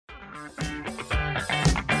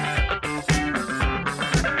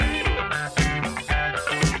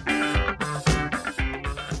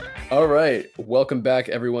All right, welcome back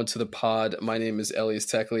everyone to the pod. My name is Elyas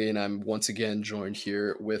Techley, and I'm once again joined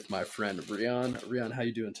here with my friend Rheon. Rheon, how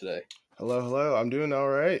you doing today? Hello. I'm doing all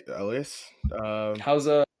right, Elyas. How's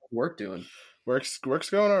work doing? Work's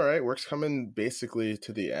going all right. Work's coming basically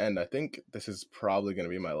to the end. I think this is probably going to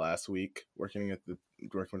be my last week working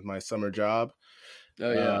with my summer job.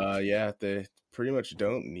 Oh yeah. Yeah, they pretty much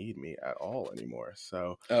don't need me at all anymore.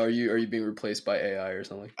 So, Oh, are you being replaced by AI or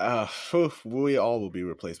something? we all will be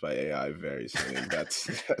replaced by AI very soon.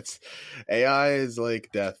 That's AI is like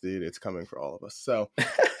death, dude. It's coming for all of us. So,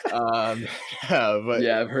 um, yeah, but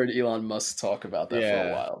Yeah, I've heard Elon Musk talk about that for a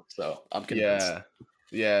yeah. while, so I'm convinced.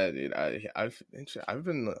 Yeah, yeah, dude. I've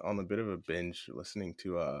been on a bit of a binge listening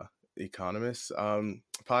to Economist Oh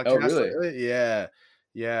podcast really? lately. Yeah,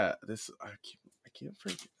 yeah. I keep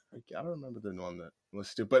forgetting. I gotta remember the one that I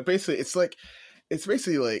listened to, but basically, it's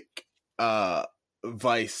basically like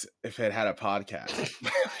Vice if it had a podcast.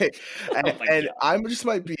 Like, Oh my and god. I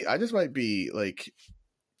just might be like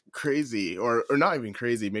crazy or not even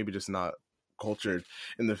crazy, maybe just not cultured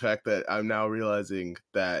in the fact that I'm now realizing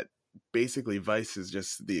that basically Vice is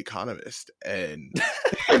just The Economist, and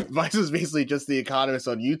Vice is basically just The Economist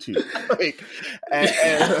on YouTube, like,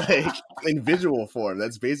 and like in visual form.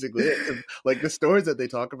 That's basically it. 'Cause, like the stories that they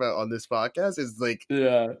talk about on this podcast is like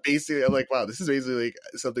Yeah. basically, I'm like, wow, this is basically like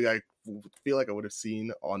something I feel like I would have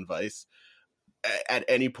seen on Vice at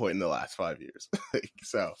any point in the last 5 years. Like,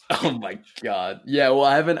 so. Oh my god. Yeah. Well,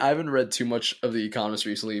 I haven't read too much of The Economist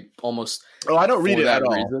recently, almost Oh, I don't read for it at that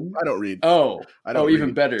all. reason. I don't read. Oh, I oh, don't even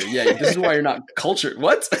read. better. Yeah, this is why you're not cultured.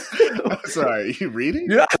 What? I'm sorry. Are you reading?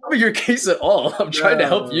 You're not helping your case at all. I'm trying to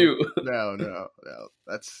help No, you. no.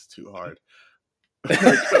 That's too hard.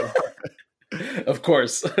 Of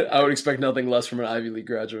course, I would expect nothing less from an Ivy League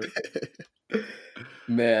graduate.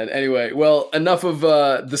 Man, anyway, well, enough of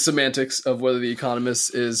the semantics of whether The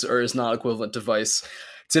Economist is or is not equivalent to Vice.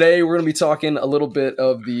 Today, we're going to be talking a little bit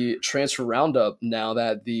of the transfer roundup now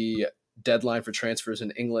that the deadline for transfers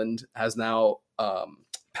in England has now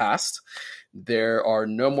passed. There are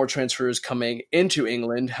no more transfers coming into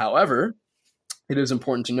England. However, it is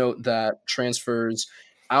important to note that transfers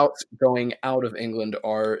going out of England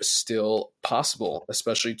are still possible,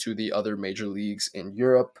 especially to the other major leagues in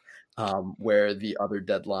Europe, where the other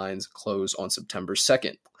deadlines close on September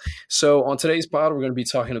 2nd. So, on today's pod, we're going to be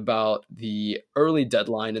talking about the early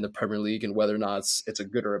deadline in the Premier League and whether or not it's a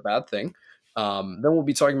good or a bad thing. Then we'll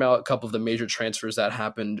be talking about a couple of the major transfers that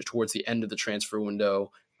happened towards the end of the transfer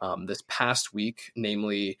window this past week,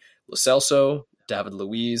 namely Lo Celso, David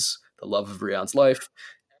Luiz, the love of Rheon's life,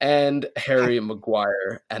 and Harry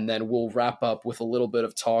Maguire. And then we'll wrap up with a little bit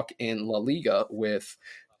of talk in La Liga with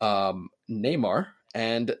Neymar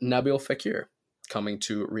and Nabil Fekir coming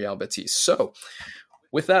to Real Betis. So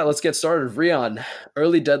with that, let's get started. Rheon,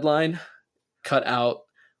 early deadline, cut out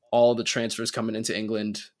all the transfers coming into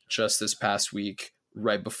England just this past week,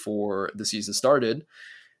 right before the season started.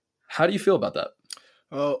 How do you feel about that?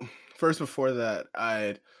 Well, first, before that,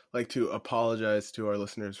 I'd like to apologize to our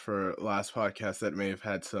listeners for last podcast that may have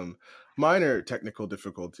had some minor technical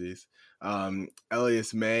difficulties.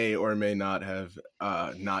 Elias may or may not have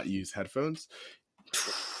not used headphones.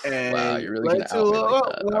 And Wow, you're really gonna out me like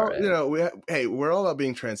that. All right. you know, we're all about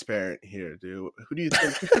being transparent here, dude. Who do you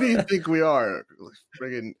think? Who do you think we are?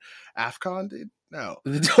 Friggin' AFCON, dude? No.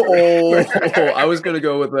 Oh, I was gonna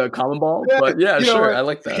go with a common ball, but yeah, sure, I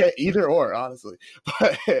like that. Yeah, either or, honestly.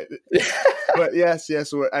 But yes,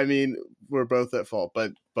 we're both at fault.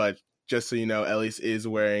 But just so you know, Elyas is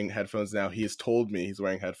wearing headphones now. He has told me he's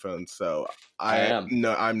wearing headphones, so I'm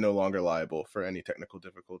no longer liable for any technical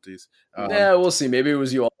difficulties. Yeah, we'll see. Maybe it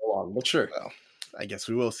was you all along, but sure. Well, I guess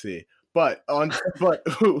we will see. But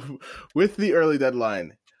with the early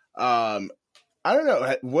deadline, I don't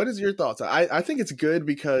know. What is your thoughts? I think it's good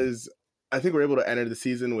because I think we're able to enter the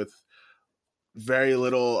season with very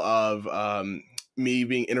little of me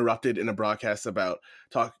being interrupted in a broadcast about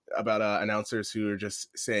announcers who are just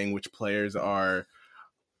saying which players are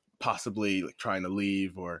possibly like trying to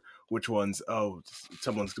leave or which ones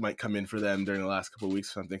someone's might come in for them during the last couple of weeks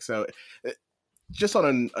or something. So just on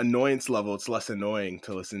an annoyance level, it's less annoying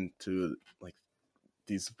to listen to like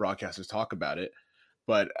these broadcasters talk about it.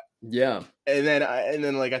 But yeah, and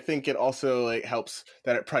then like I think it also like helps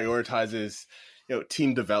that it prioritizes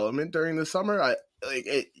team development during the summer.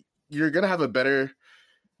 You're gonna have a better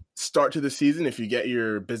start to the season if you get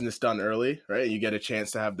your business done early, right? You get a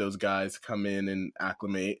chance to have those guys come in and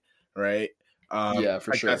acclimate, right? Yeah,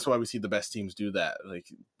 for sure. That's why we see the best teams do that. Like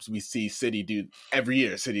we see City do every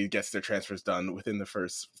year. City gets their transfers done within the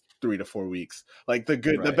first 3 to 4 weeks. Like the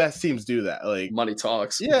Right. best teams do that. Like Money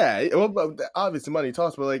talks. yeah, well, obviously money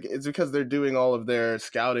talks, but like it's because they're doing all of their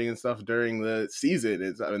scouting and stuff during the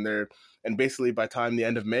season. And basically by the time the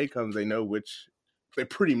end of May comes, they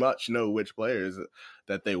pretty much know which players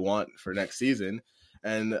that they want for next season.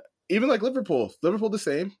 And even like Liverpool the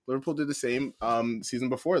same. Liverpool did the same season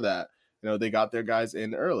before that. They got their guys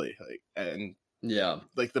in early, and Yeah.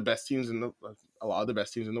 like a lot of the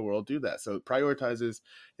best teams in the world do that. So it prioritizes,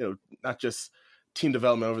 not just team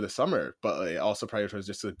development over the summer, but it also prioritizes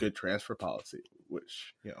just a good transfer policy,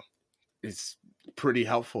 which, is pretty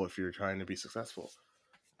helpful if you're trying to be successful.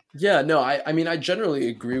 Yeah, no, I mean, I generally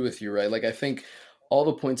agree with you, right? Like, I think all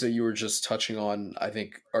the points that you were just touching on, I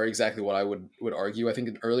think, are exactly what I would argue. I think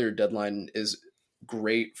an earlier deadline is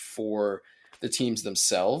great for the teams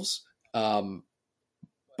themselves.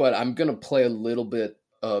 But I'm gonna play a little bit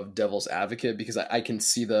of devil's advocate because I can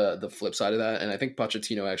see the flip side of that, and I think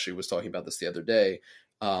Pochettino actually was talking about this the other day,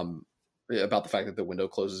 about the fact that the window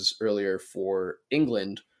closes earlier for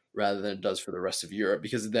England rather than it does for the rest of Europe,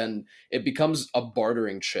 because then it becomes a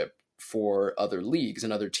bartering chip for other leagues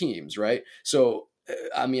and other teams, right? So,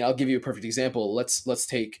 I mean, I'll give you a perfect example. Let's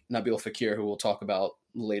take Nabil Fekir, who we'll talk about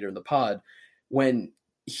later in the pod, when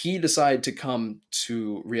he decided to come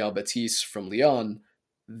to Real Betis from Lyon.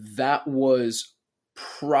 That was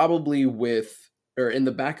probably in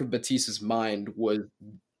the back of Batis's mind was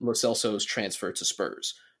Lo Celso's transfer to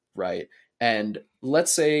Spurs, right? And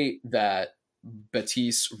let's say that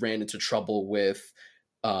Betis ran into trouble with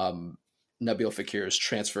Nabil Fekir's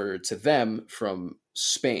transfer to them from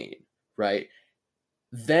Spain, right?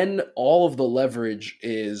 Then all of the leverage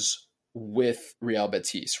is with Real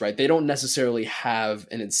Betis, right? They don't necessarily have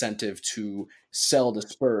an incentive to sell to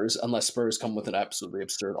Spurs unless Spurs come with an absolutely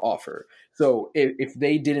absurd offer. So if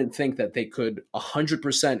they didn't think that they could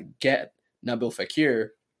 100% get Nabil Fekir,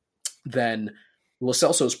 then Lo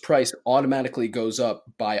Celso's price automatically goes up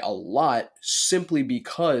by a lot simply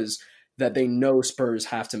because that they know Spurs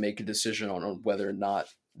have to make a decision on whether or not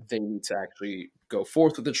they need to actually go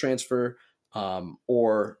forth with the transfer,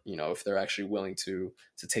 or if they're actually willing to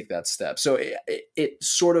take that step. So it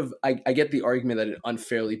sort of I get the argument that it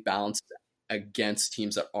unfairly balances against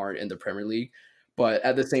teams that aren't in the Premier League, but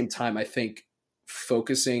at the same time, I think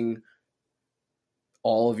focusing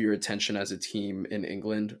all of your attention as a team in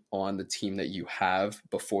England on the team that you have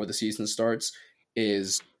before the season starts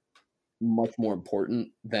is much more important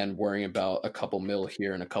than worrying about a couple mil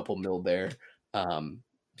here and a couple mil there.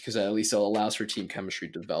 Because at least it allows for team chemistry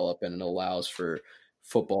to develop, and it allows for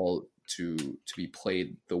football to be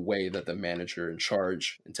played the way that the manager in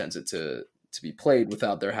charge intends it to be played,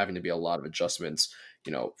 without there having to be a lot of adjustments,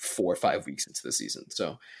 4 or 5 weeks into the season.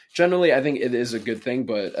 So generally, I think it is a good thing,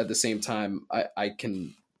 but at the same time, I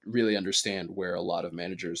can really understand where a lot of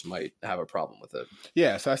managers might have a problem with it.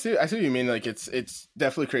 Yeah, so I see what you mean. Like it's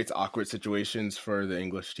definitely creates awkward situations for the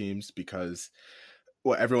English teams because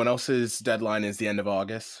everyone else's deadline is the end of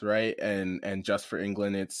August, right? And just for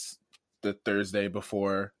England, it's the Thursday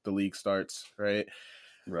before the league starts, right?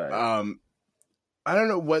 Right. I don't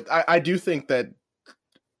know what I do think that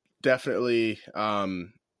definitely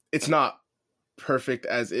it's not perfect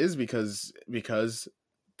as is because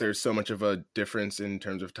there's so much of a difference in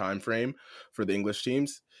terms of time frame for the English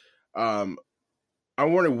teams. I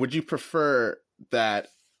wonder, would you prefer that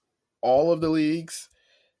all of the leagues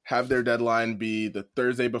have their deadline be the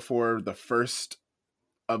Thursday before the first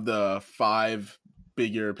of the 5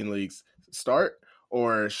 big European leagues start,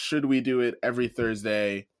 or should we do it every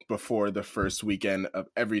Thursday before the first weekend of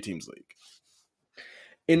every team's league?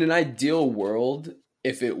 In an ideal world,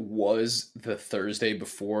 if it was the Thursday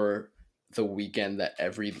before the weekend that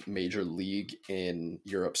every major league in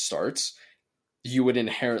Europe starts, you would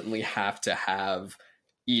inherently have to have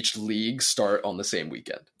each league start on the same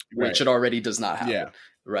weekend, which it already does not happen. Yeah.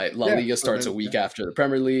 Right. La Liga starts a week after the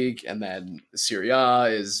Premier League, and then Serie A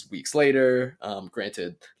is weeks later.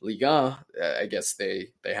 Granted, Liga, I guess they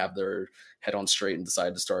have their head on straight and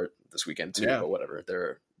decide to start this weekend too, but whatever.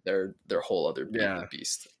 They're whole other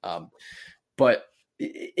beast. But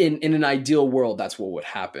in an ideal world, that's what would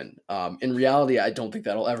happen. In reality, I don't think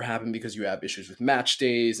that'll ever happen because you have issues with match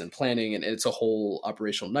days and planning, and it's a whole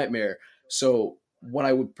operational nightmare. So what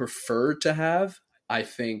I would prefer to have, I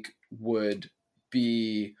think, would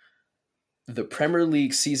be the Premier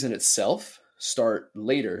League season itself start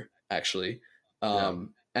later, actually,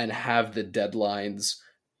 and have the deadlines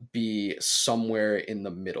be somewhere in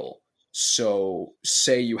the middle. So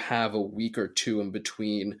say you have a week or two in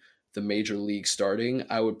between the major league starting,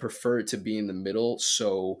 I would prefer it to be in the middle,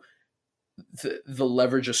 so the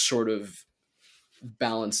leverage is sort of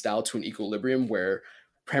balanced out to an equilibrium where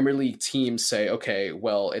Premier League teams say, okay,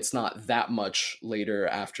 well, it's not that much later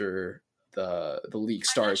after the league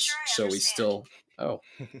starts, so we still. Oh,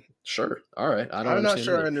 sure, all right. I don't I'm not understand.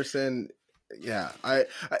 sure Either. I understand. Yeah,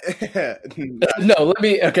 No, let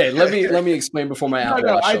me explain before my Apple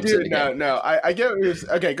Watch I jumps do. in again. I get what you're.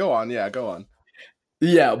 Okay, go on. Yeah, go on.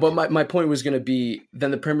 Yeah, but my point was going to be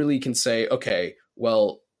then the Premier League can say, okay,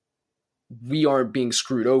 well, we aren't being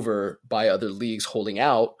screwed over by other leagues holding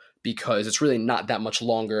out because it's really not that much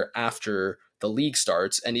longer after the league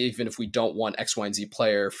starts. And even if we don't want X, Y, and Z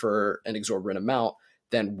player for an exorbitant amount,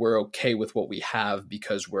 then we're okay with what we have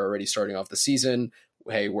because we're already starting off the season.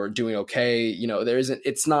 Hey, we're doing okay.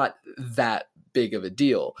 It's not that big of a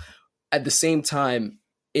deal. At the same time,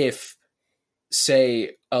 if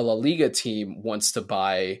say a La Liga team wants to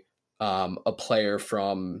buy a player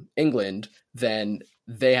from England, then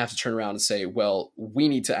they have to turn around and say, well, we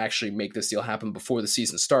need to actually make this deal happen before the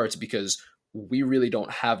season starts because we really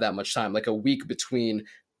don't have that much time. Like a week between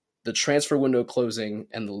the transfer window closing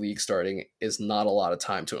and the league starting is not a lot of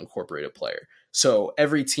time to incorporate a player. So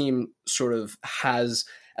every team sort of has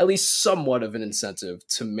at least somewhat of an incentive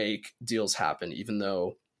to make deals happen, even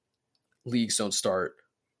though leagues don't start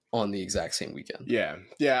on the exact same weekend. Yeah.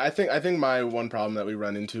 I think my one problem that we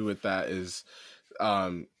run into with that is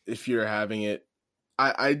if you're having it,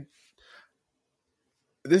 I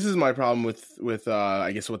this is my problem with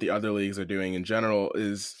I guess what the other leagues are doing in general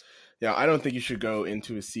is, I don't think you should go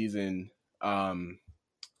into a season,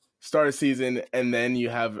 start a season and then you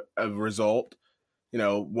have a result,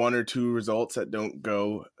 one or two results that don't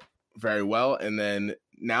go very well, and then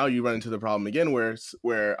now you run into the problem again where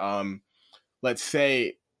let's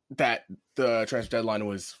say that the transfer deadline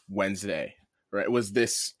was Wednesday, right? Was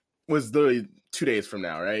literally 2 days from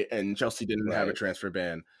now, right? And Chelsea didn't have a transfer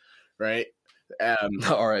ban, right?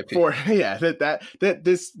 R.I.P. That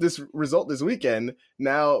this result this weekend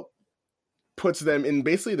now puts them in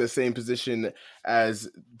basically the same position as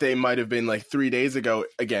they might have been like 3 days ago.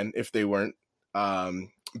 Again, if they weren't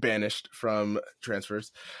banished from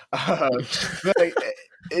transfers,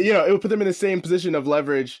 it would put them in the same position of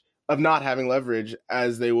leverage, of not having leverage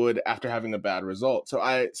as they would after having a bad result. So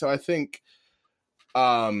I think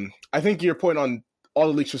your point on all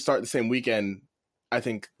the leagues should start the same weekend. I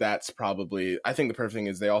think the perfect thing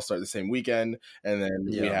is they all start the same weekend, and then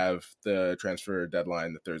we have the transfer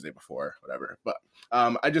deadline the Thursday before, whatever. But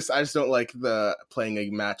I just don't like the playing a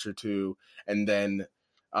match or two and then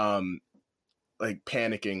like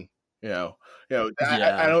panicking. I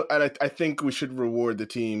think we should reward the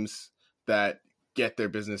teams that get their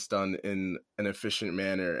business done in an efficient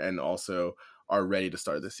manner and also are ready to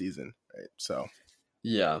start the season, right? So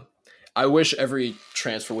yeah, I wish every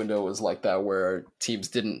transfer window was like that, where teams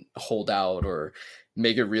didn't hold out or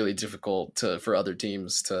make it really difficult for other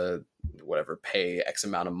teams to pay X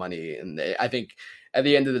amount of money. And I think at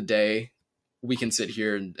the end of the day, we can sit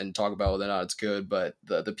here and talk about whether or not it's good, but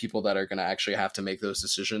the people that are going to actually have to make those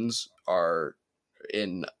decisions are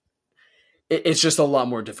in. It's just a lot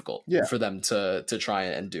more difficult for them to try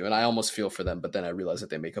and do. And I almost feel for them, but then I realize that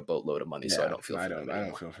they make a boatload of money, so I don't feel for them anymore. I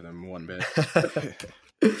don't feel for them one bit.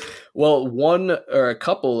 Well, one or a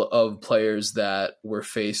couple of players that were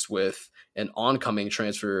faced with an oncoming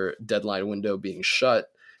transfer deadline window being shut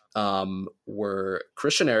were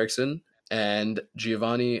Christian Eriksen and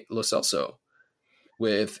Giovani Lo Celso.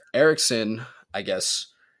 With Eriksen, I guess,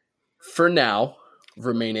 for now,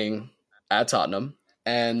 remaining at Tottenham,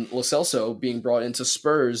 and Lo Celso being brought into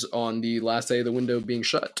Spurs on the last day of the window being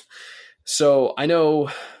shut. So I know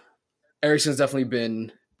Eriksen's definitely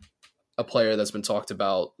been a player that's been talked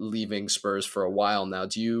about leaving Spurs for a while now.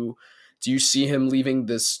 Do you see him leaving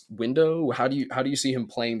this window? How do you see him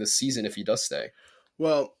playing this season if he does stay?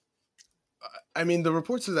 Well, I mean, the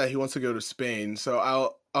reports are that he wants to go to Spain, so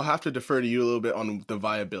I'll have to defer to you a little bit on the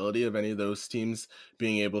viability of any of those teams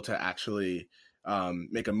being able to actually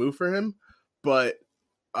make a move for him. But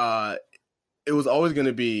it was always going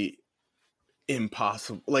to be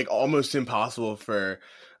impossible, like almost impossible for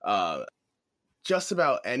just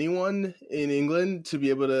about anyone in England to be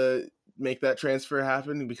able to make that transfer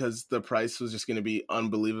happen, because the price was just going to be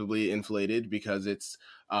unbelievably inflated, because it's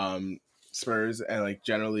Spurs, and like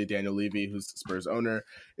generally Daniel Levy, who's Spurs owner,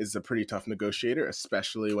 is a pretty tough negotiator,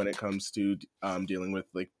 especially when it comes to dealing with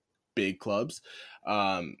like big clubs,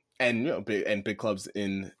 and big clubs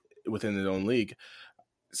within their own league.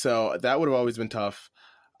 So that would have always been tough.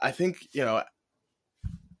 I think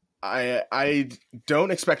I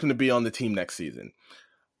don't expect him to be on the team next season.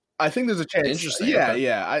 I think there's a chance. Interesting. Yeah, okay.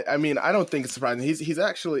 yeah. I mean, I don't think it's surprising. He's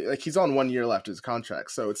actually, like, he's on 1 year left of his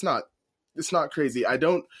contract, so it's not crazy. I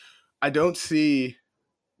don't see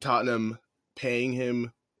Tottenham paying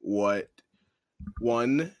him what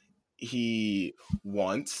one he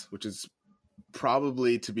wants, which is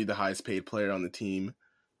probably to be the highest paid player on the team,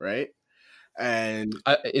 right? And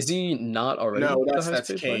Is he not already no, the highest that's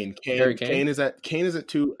paid player? Kane. Harry Kane Kane? is at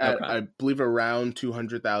two at Okay. I believe around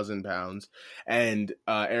 £200,000, and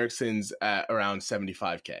Eriksen's at around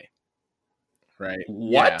 75K. Right?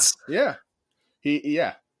 Yeah, What? yeah.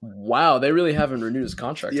 Yeah, Wow, they really haven't renewed his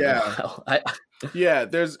contract in a yeah, while. yeah.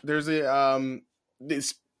 There's a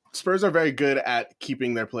these Spurs are very good at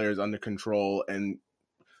keeping their players under control, and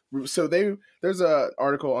so there's a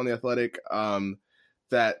article on the Athletic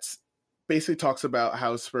that basically talks about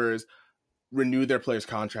how Spurs renew their players'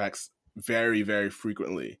 contracts very, very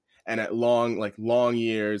frequently and at long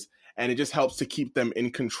years, and it just helps to keep them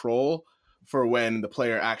in control for when the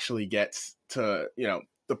player actually gets to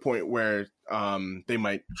the point where they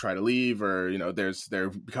might try to leave, or they're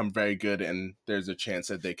become very good and there's a chance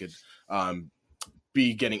that they could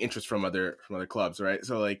be getting interest from other clubs, right?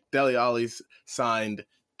 So like Dele Alli's signed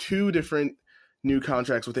 2 different new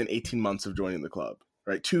contracts within 18 months of joining the club,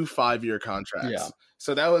 right? 2 5-year contracts. Yeah.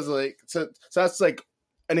 So that was like so that's like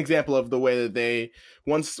an example of the way that they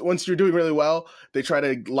once you're doing really well, they try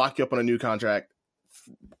to lock you up on a new contract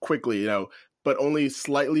quickly, but only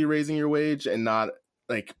slightly raising your wage and not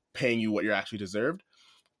like paying you what you're actually deserved.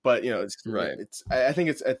 But Right. I think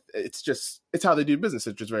it's how they do business.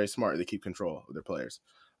 It's just very smart. They keep control of their players.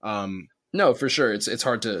 No, for sure. It's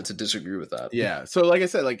hard to disagree with that. Yeah. So like I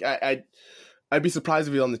said, like I'd be surprised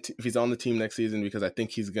if he's on the team next season, because I think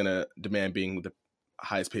he's gonna demand being the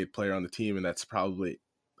highest paid player on the team, and that's probably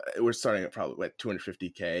we're starting at probably what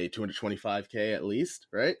 250K, 225K at least,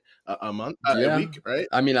 right? A month, Yeah. a week, right?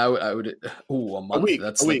 I mean, I would. Ooh, a month.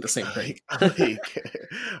 That's like the same thing.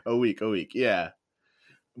 A week, a week. Yeah.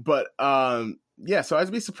 But yeah. So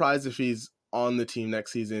I'd be surprised if he's on the team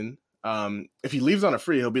next season. If he leaves on a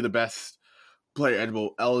free, he'll be the best player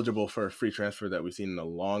eligible for a free transfer that we've seen in a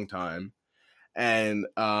long time. And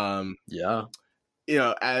Yeah.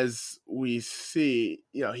 as we see,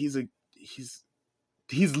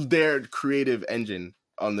 he's their creative engine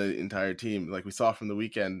on the entire team. Like we saw from the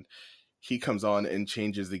weekend, he comes on and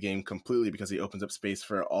changes the game completely because he opens up space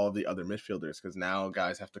for all the other midfielders, because now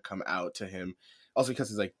guys have to come out to him. Also because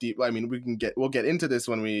he's like deep. I mean, we'll get into this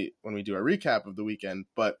when we do a recap of the weekend,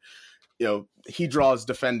 but he draws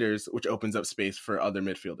defenders, which opens up space for other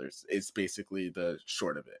midfielders. It's basically the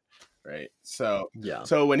short of it, right? So Yeah.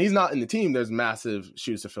 So when he's not in the team, there's massive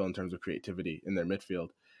shoes to fill in terms of creativity in their midfield,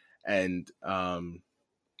 and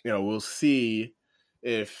we'll see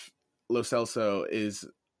if Lo Celso is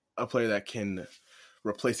a player that can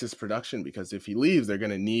replace his production, because if he leaves, they're going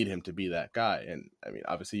to need him to be that guy. And I mean,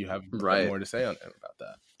 obviously, you have more to say about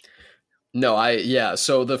that. No,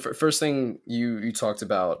 so the first thing you talked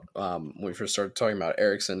about when we first started talking about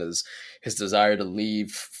Eriksen is his desire to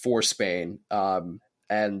leave for Spain.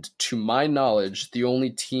 And to my knowledge, the only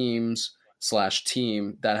team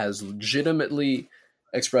that has legitimately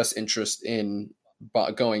expressed interest in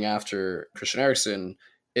going after Christian Eriksen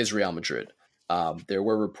is Real Madrid. There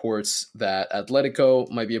were reports that Atletico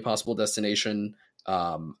might be a possible destination.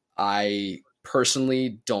 I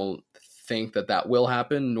personally don't think that will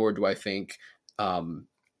happen, nor do I think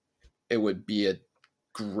it would be a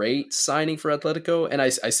great signing for Atletico. And I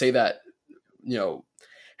say that,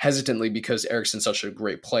 hesitantly, because Eriksen's such a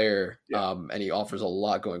great player, and he offers a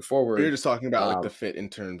lot going forward. But you're just talking about like the fit in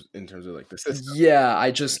terms of like the system. Yeah,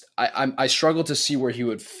 I struggle to see where he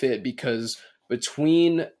would fit, because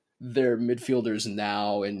between their midfielders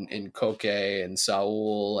now in Koke and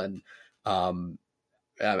Saul and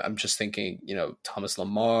I'm just thinking, Thomas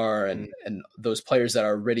Lamar and those players that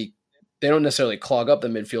are already, they don't necessarily clog up the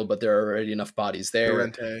midfield, but there are already enough bodies there.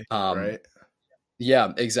 Llorente, right?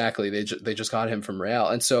 Yeah, exactly. They just got him from Real.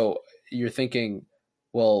 And so you're thinking,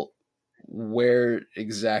 well, where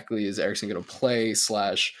exactly is Eriksen going to play,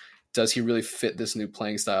 / does he really fit this new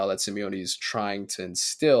playing style that Simeone is trying to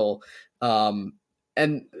instill?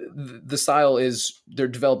 And the style is, they're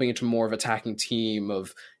developing into more of an attacking team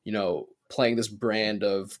of, playing this brand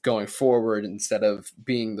of going forward instead of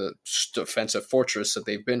being the defensive fortress that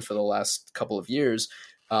they've been for the last couple of years.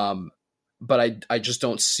 But I just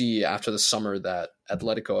don't see, after the summer that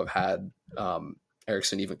Atletico have had,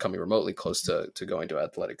 Eriksen even coming remotely close to going to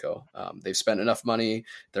Atletico. They've spent enough money.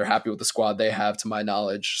 They're happy with the squad they have, to my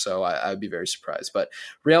knowledge. So I'd be very surprised. But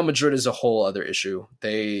Real Madrid is a whole other issue.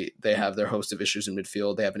 They have their host of issues in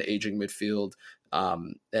midfield. They have an aging midfield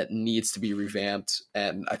that needs to be revamped.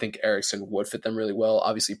 And I think Eriksen would fit them really well.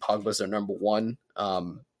 Obviously, Pogba's their number one.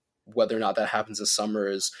 Whether or not that happens this summer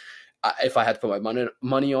is if I had to put my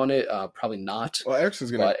money on it, probably not. Well,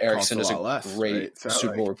 Eriksen's going to cost Eriksen a is lot less, great right? So,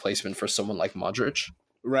 suitable replacement for someone like Modric.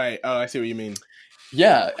 Right. Oh, I see what you mean.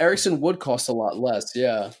 Yeah, Eriksen would cost a lot less.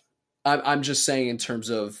 Yeah, I'm just saying in terms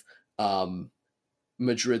of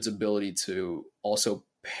Madrid's ability to also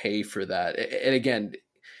pay for that. And again,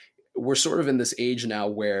 we're sort of in this age now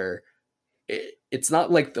where it's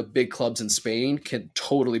not like the big clubs in Spain can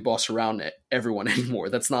totally boss around everyone anymore.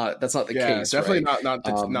 That's not the case. Definitely right? not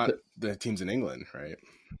the teams in England, right?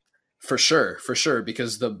 For sure,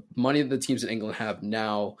 because the money that the teams in England have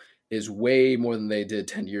now is way more than they did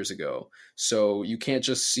 10 years ago. So you can't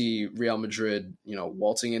just see Real Madrid,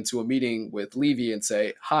 waltzing into a meeting with Levy and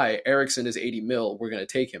say, "Hi, Eriksen is 80 mil. We're going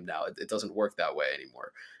to take him now." It doesn't work that way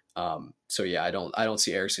anymore. So yeah, I don't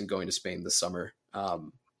see Eriksen going to Spain this summer.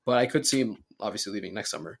 But I could see him obviously leaving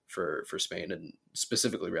next summer for Spain and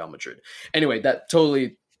specifically Real Madrid. Anyway, that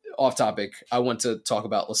totally off topic. I want to talk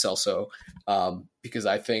about Lo Celso because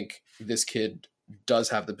I think this kid does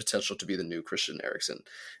have the potential to be the new Christian Eriksen.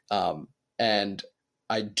 And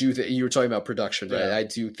I do think you were talking about production, right? Yeah. I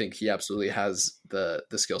do think he absolutely has the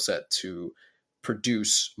skill set to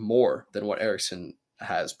produce more than what Eriksen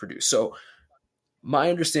has produced. So my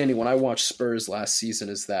understanding when I watched Spurs last season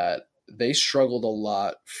is that they struggled a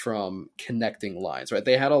lot from connecting lines, right?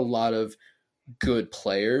 They had a lot of good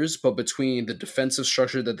players, but between the defensive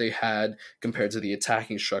structure that they had compared to the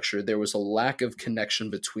attacking structure, there was a lack of connection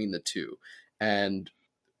between the two. And,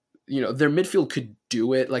 their midfield could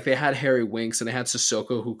do it. Like they had Harry Winks and they had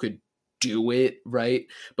Sissoko who could do it, right?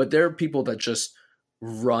 But there are people that just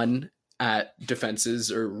run at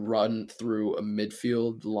defenses or run through a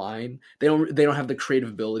midfield line. They don't have the creative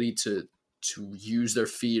ability to use their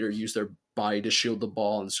feet or use their body to shield the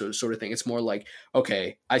ball and sort of thing. It's more like,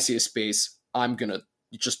 okay, I see a space, I'm gonna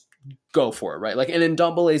just go for it, right? Like, and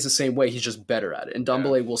Ndombele is the same way. He's just better at it. And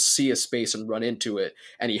Ndombele will see a space and run into it,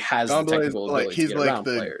 and he has the technical ability to get around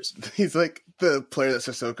players. He's like the player that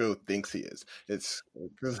Sissoko thinks he is. It's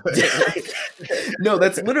no,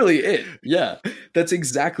 that's literally it. Yeah, that's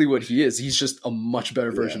exactly what he is. He's just a much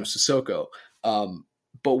better version of Sissoko.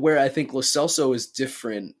 But where I think Lo Celso is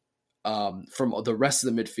different from the rest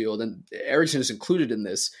of the midfield, and Eriksen is included in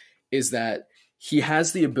this, is that he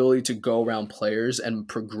has the ability to go around players and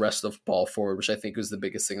progress the ball forward, which I think was the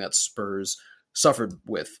biggest thing that Spurs suffered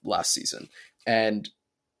with last season. And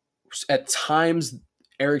at times,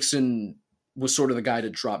 Eriksen was sort of the guy to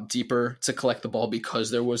drop deeper to collect the ball because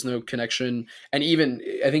there was no connection. And even,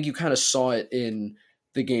 I think you kind of saw it in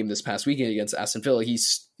the game this past weekend against Aston Villa.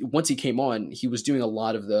 Once he came on, he was doing a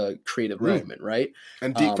lot of the creative movement, right?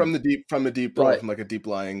 And from the deep role, from like a deep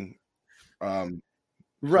lying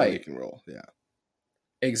right role. Yeah.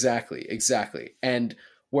 Exactly. And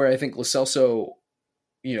where I think Lo Celso,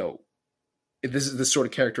 this sort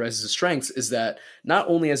of characterizes his strengths is that not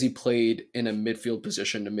only has he played in a midfield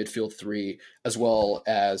position, a midfield three, as well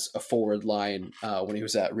as a forward line when he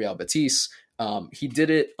was at Real Betis, he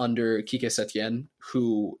did it under Quique Setien,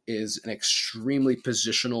 who is an extremely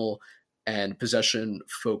positional and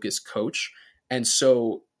possession-focused coach. And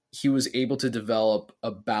so he was able to develop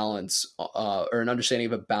a balance or an understanding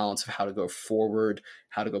of a balance of how to go forward,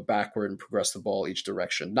 how to go backward and progress the ball each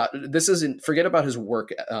direction. Forget about his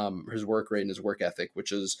work rate and his work ethic,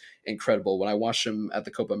 which is incredible. When I watched him at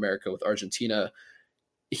the Copa America with Argentina,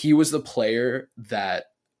 he was the player that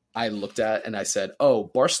I looked at and I said,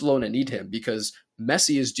 oh, Barcelona need him because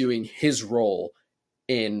Messi is doing his role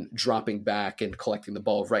in dropping back and collecting the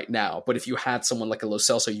ball right now. But if you had someone like a Lo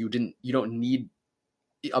Celso, you don't need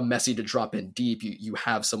a Messi to drop in deep. You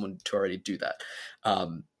have someone to already do that.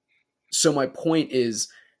 So my point is,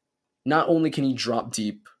 not only can he drop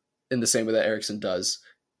deep in the same way that Eriksen does,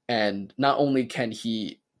 and not only can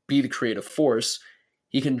he be the creative force,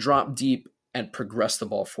 he can drop deep and progress the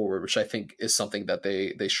ball forward, which I think is something that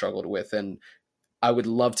they struggled with. And I would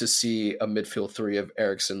love to see a midfield three of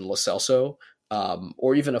Eriksen, Lo Celso,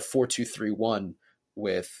 or even a 4-2-3-1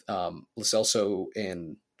 with Lo Celso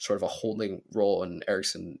in sort of a holding role and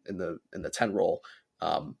Eriksen in the 10 role.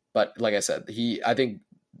 But like I said, I think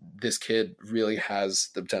this kid really has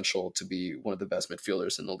the potential to be one of the best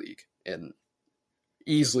midfielders in the league and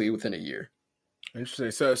easily within a year.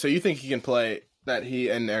 Interesting. So you think he can play, that he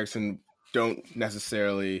and Eriksen they're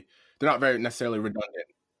not very necessarily redundant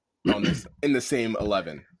on this in the same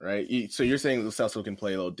 11, right? So you're saying Lo Celso can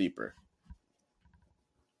play a little deeper.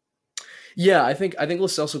 Yeah, I think Lo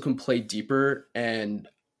Celso can play deeper, and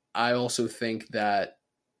I also think that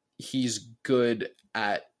he's good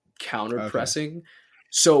at counter pressing. Okay.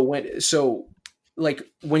 So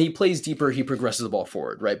when he plays deeper, he progresses the ball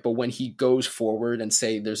forward, right? But when he goes forward and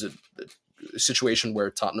say there's situation where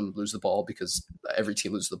Tottenham lose the ball because every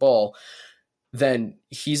team loses the ball, then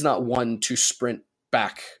he's not one to sprint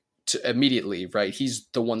back to immediately, right? He's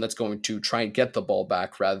the one that's going to try and get the ball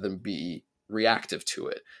back rather than be reactive to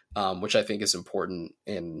it, which I think is important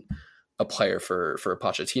in a player for a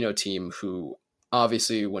Pochettino team who,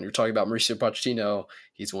 obviously, when you're talking about Mauricio Pochettino,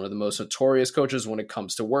 he's one of the most notorious coaches when it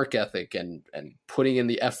comes to work ethic and putting in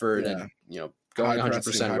the effort and, going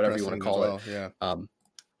 100%, whatever you want to call it. Yeah.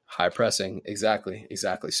 High pressing. Exactly.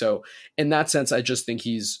 So in that sense, I just think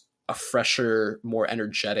he's a fresher, more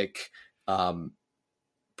energetic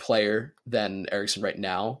player than Eriksen right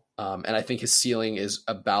now. And I think his ceiling is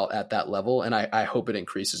about at that level. And I hope it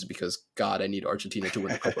increases because, God, I need Argentina to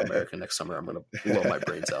win the Copa America next summer. I'm going to blow my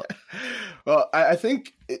brains out. Well, I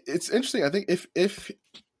think it's interesting. I think if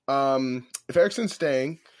Eriksen's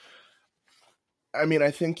staying, I mean,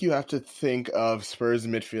 I think you have to think of Spurs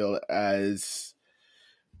midfield as,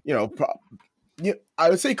 I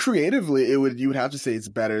would say creatively, you would have to say it's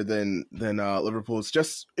better than Liverpool's.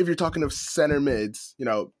 Just if you're talking of center mids,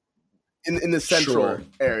 in the central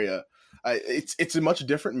area, it's a much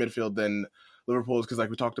different midfield than Liverpool's because, like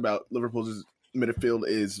we talked about, Liverpool's midfield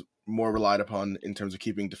is more relied upon in terms of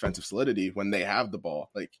keeping defensive solidity when they have the ball.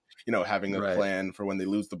 Like, having a plan for when they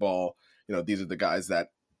lose the ball. These are the guys that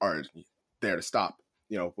are there to stop,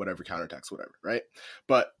 whatever counterattacks, whatever, right?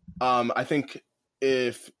 But I think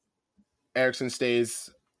if Eriksen stays,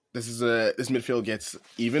 this midfield gets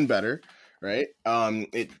even better, right?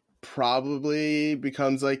 It probably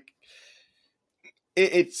becomes like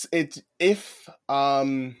it's if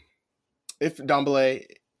Ndombele,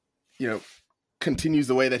 continues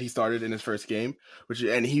the way that he started in his first game,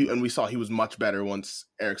 and we saw he was much better once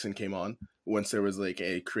Eriksen came on. Once there was like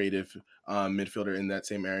a creative midfielder in that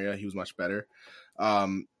same area, he was much better.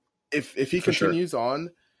 If he continues on,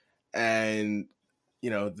 and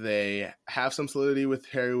they have some solidity with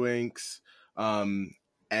Harry Winks, and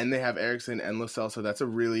they have Eriksen and Lo Celso, that's a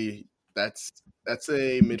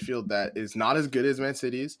midfield that is not as good as Man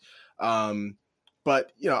City's,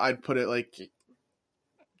 but I'd put it like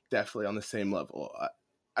definitely on the same level.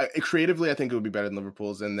 Creatively, I think it would be better than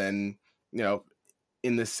Liverpool's, and then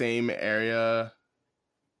in the same area,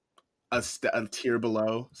 a tier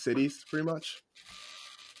below City's, pretty much.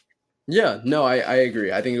 Yeah, no, I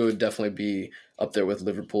agree. I think it would definitely be up there with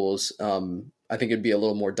Liverpool's. I think it'd be a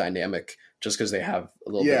little more dynamic just because they have a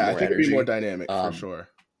little bit more energy. It'd be more dynamic for sure.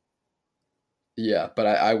 Yeah, but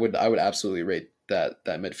I would absolutely rate that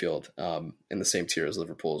midfield in the same tier as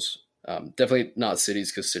Liverpool's. Definitely not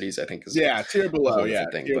City's because City's I think is tier below.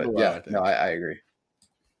 I agree.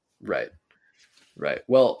 Right.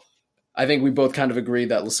 Well, I think we both kind of agree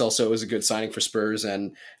that Lo Celso is a good signing for Spurs,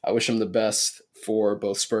 and I wish him the best for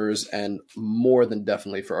both Spurs and more than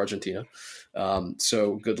definitely for Argentina.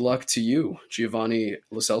 So good luck to you, Giovani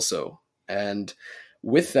Lo Celso. And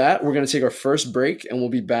with that, we're going to take our first break, and we'll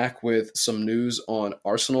be back with some news on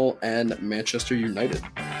Arsenal and Manchester United.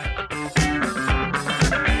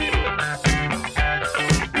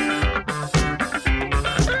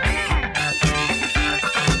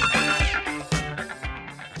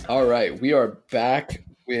 All right, we are back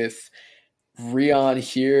with Rheon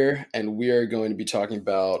here, and we are going to be talking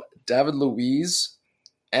about David Luiz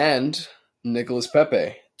and Nicolas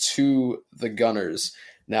Pepe to the Gunners.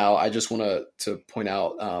 Now, I just want to point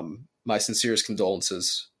out my sincerest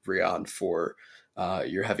condolences, Rheon, for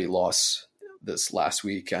your heavy loss this last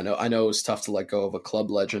week. I know it was tough to let go of a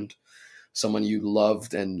club legend, someone you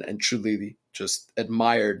loved and truly just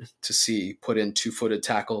admired to see put in two-footed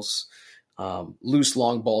tackles, loose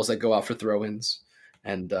long balls that go out for throw-ins,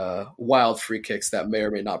 and wild free kicks that may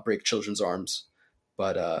or may not break children's arms.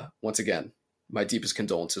 But once again, my deepest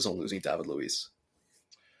condolences on losing David Luiz.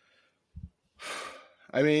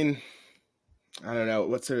 I mean, I don't know.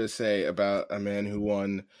 What's there to say about a man who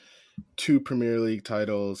won 2 Premier League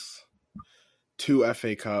titles, 2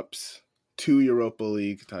 FA Cups, 2 Europa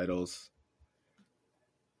League titles?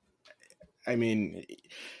 I mean,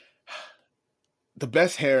 the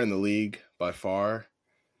best hair in the league by far,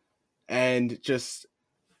 and just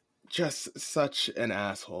such an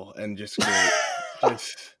asshole, and just great.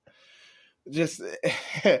 just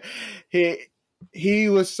he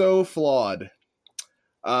was so flawed.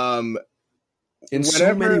 In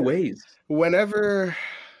so many ways. Whenever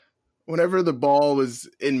the ball was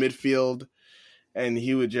in midfield and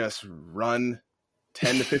he would just run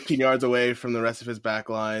 10 to 15 yards away from the rest of his back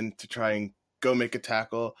line to try and go make a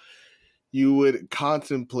tackle, you would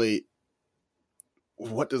contemplate,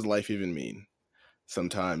 what does life even mean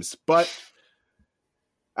sometimes? But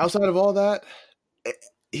outside of all that,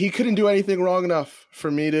 he couldn't do anything wrong enough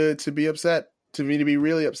for me to be upset, to me to be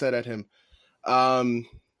really upset at him. Um,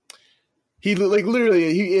 he like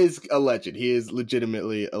literally he is a legend. He is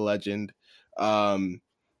legitimately a legend. Um,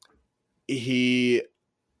 he,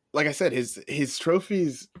 like I said, his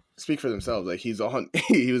trophies speak for themselves. Like he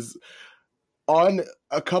was on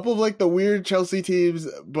a couple of like the weird Chelsea teams,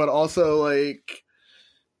 but also like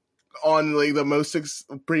on like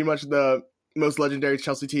pretty much the most legendary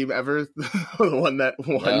Chelsea team ever, the one that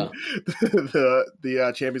won Yeah.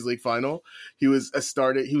 the Champions League final. He was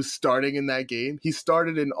starting in that game. He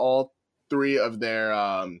started in all three of their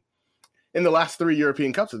in the last three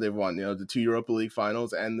European Cups that they've won. You know, the 2 Europa League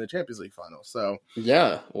finals and the Champions League final. So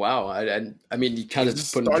Yeah. Wow. I mean, you kind of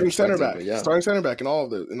he's put into perspective, but yeah. starting center back in all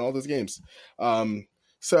those games.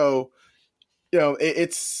 So you know,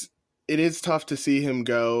 it is tough to see him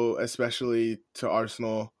go, especially to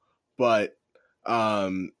Arsenal. But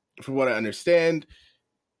from what I understand,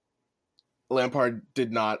 Lampard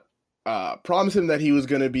did not promise him that he was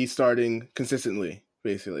going to be starting consistently,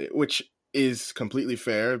 basically, which is completely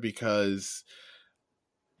fair because,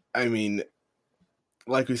 I mean,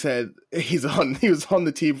 like we said, he was on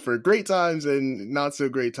the team for great times and not so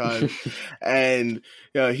great times, and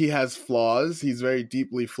you know, he has flaws. He's very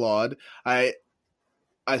deeply flawed. I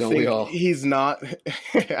Don't we think all? he's not.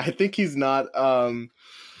 I think he's not.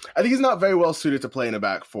 I think he's not very well suited to play in a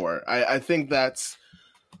back four. I think that's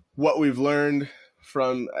what we've learned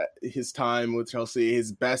from his time with Chelsea.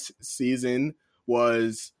 His best season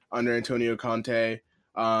was under Antonio Conte,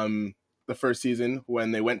 the first season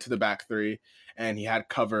when they went to the back three, and he had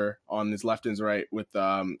cover on his left and his right with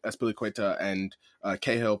Azpilicueta and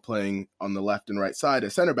Cahill playing on the left and right side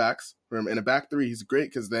as center backs. In a back three, he's great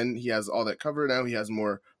because then he has all that cover. Now he has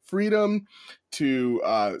more freedom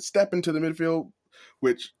to step into the midfield,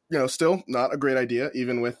 which, you know, still not a great idea,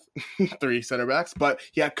 even with three center backs, but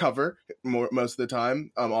he had cover most of the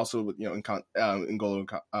time. Also, you know, N'Golo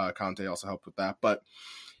Kante also helped with that. But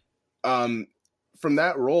from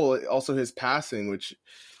that role, also his passing, which,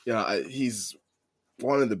 you know, he's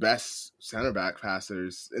one of the best center back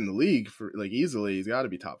passers in the league for like easily. He's got to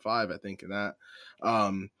be top 5, I think, in that.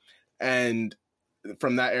 And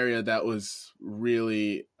from that area, that was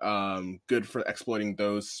really good for exploiting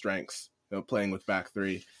those strengths. You know, playing with back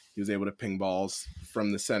three, he was able to ping balls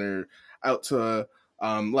from the center out to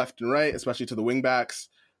left and right, especially to the wing backs.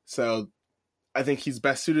 So I think he's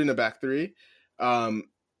best suited in a back three.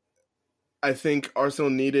 I think Arsenal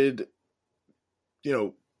needed, you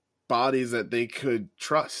know, bodies that they could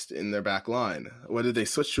trust in their back line. Whether they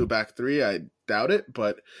switch to a back three, I doubt it,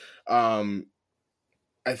 but I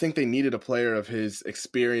think they needed a player of his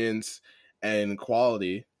experience and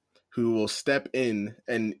quality who will step in,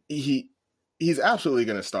 and he's absolutely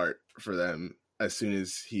going to start for them as soon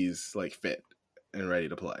as he's like fit and ready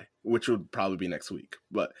to play, which would probably be next week.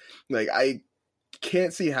 But like, I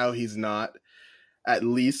can't see how he's not, at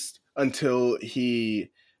least until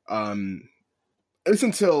he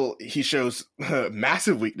shows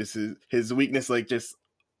massive weaknesses. His weakness, like, just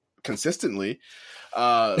consistently.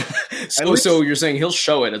 So you're saying he'll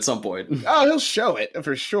show it at some point? Oh, he'll show it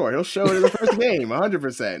for sure. He'll show it in the first game,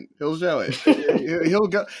 100%. He'll show it.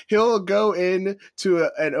 He'll go in to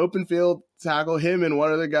an open field, tackle him and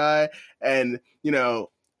one other guy, and, you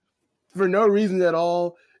know, for no reason at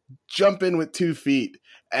all, jump in with 2 feet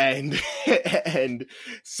and and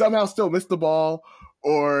somehow still miss the ball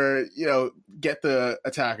or, you know, get the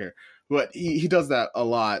attacker. But he does that a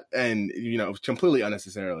lot, and, you know, completely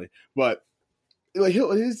unnecessarily. But like,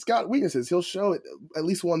 he's got weaknesses. He'll show it at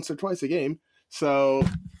least once or twice a game. So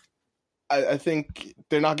I think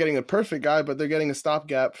they're not getting a perfect guy, but they're getting a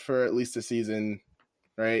stopgap for at least a season,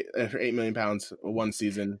 right? For £8 million one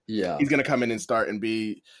season. Yeah, he's gonna come in and start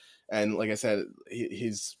and like I said,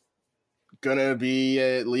 he's gonna be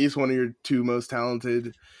at least one of your 2 most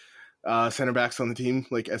talented center backs on the team,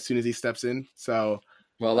 like, as soon as he steps in. So,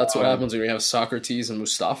 well, that's what happens when you have Socrates and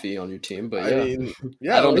Mustafi on your team. But yeah, I mean,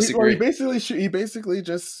 yeah, I don't disagree. He basically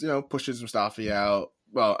just, you know, pushes Mustafi out.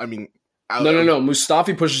 Well, I mean, no.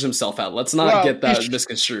 Mustafi pushes himself out. Let's not get that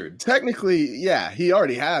misconstrued. Technically, yeah, he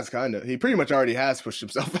already has He pretty much already has pushed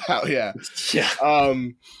himself out. Yeah, yeah.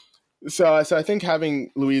 So I think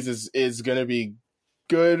having Luiz is going to be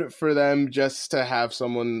good for them, just to have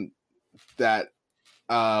someone that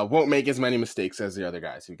won't make as many mistakes as the other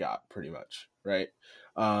guys who got, pretty much, right?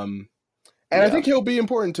 I think he'll be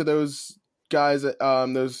important to those guys,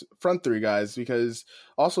 those front 3 guys, because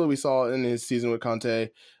also we saw in his season with Conte,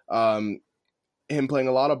 him playing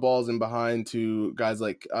a lot of balls in behind to guys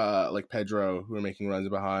like Pedro, who are making runs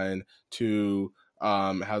behind, to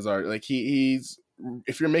Hazard. Like, he's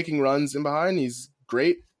if you're making runs in behind, he's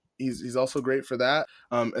great. He's also great for that,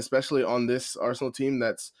 especially on this Arsenal team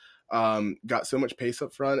that's got so much pace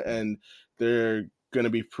up front, and they're going to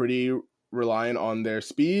be pretty reliant on their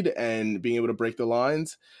speed and being able to break the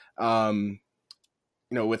lines.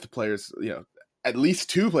 With the players, at least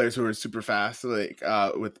two players who are super fast, like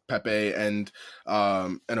with Pepe and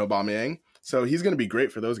Aubameyang. So he's going to be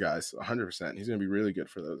great for those guys, 100%. He's going to be really good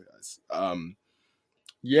for those guys.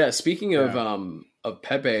 Speaking of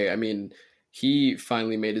Pepe, I mean, he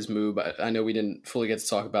finally made his move. I know we didn't fully get to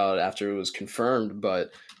talk about it after it was confirmed,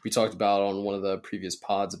 but we talked about on one of the previous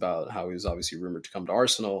pods about how he was obviously rumored to come to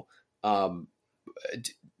Arsenal.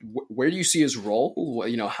 Where do you see his role?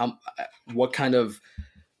 What kind of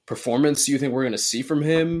performance do you think we're going to see from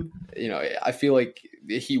him? I feel like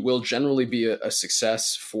he will generally be a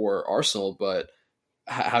success for Arsenal, but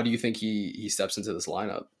how do you think he steps into this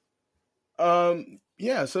lineup? So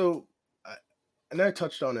and I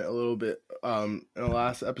touched on it a little bit in the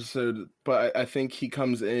last episode, but I think he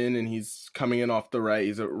comes in and he's coming in off the right.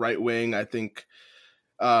 He's a right wing. I think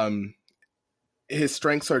his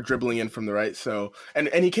strengths are dribbling in from the right. So and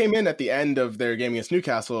he came in at the end of their game against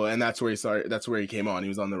Newcastle, and that's where he started. That's where he came on. He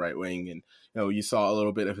was on the right wing, and you saw a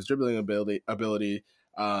little bit of his dribbling ability.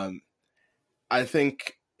 I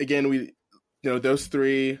think again those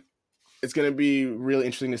three. It's going to be really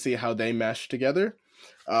interesting to see how they mesh together,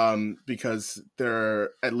 because there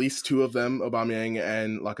are at least two of them, Aubameyang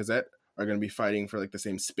and Lacazette, are going to be fighting for like the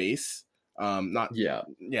same space. Not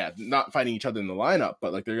fighting each other in the lineup,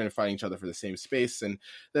 but like they're going to fight each other for the same space, and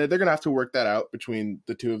they're going to have to work that out between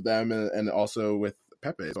the two of them, and also with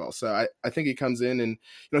Pepe as well. So I think he comes in, and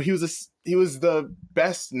he was the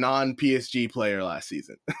best non-PSG player last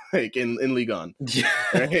season, like in Liga.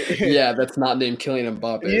 Right? Yeah, that's not named Kylian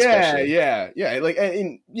Mbappe.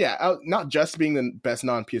 Yeah. Not just being the best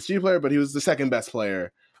non-PSG player, but he was the second best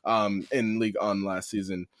player in Ligue 1 last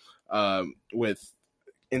season, especially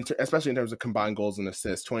in terms of combined goals and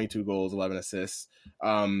assists, 22 goals, 11 assists.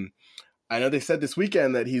 I know they said this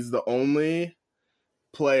weekend that he's the only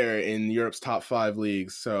player in Europe's top 5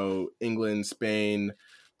 leagues, so England, Spain,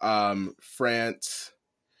 France.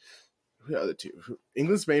 Who are the other two?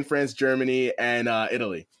 England, Spain, France, Germany, and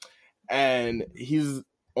Italy. And he's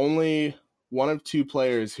only one of 2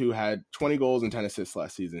 players who had 20 goals and 10 assists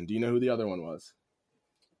last season. Do you know who the other one was?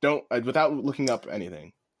 Without looking up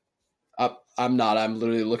anything. I'm not. I'm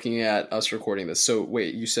literally looking at us recording this. So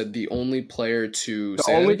wait, you said the only player to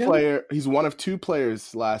player. He's one of 2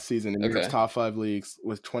 players last season in Europe's top 5 leagues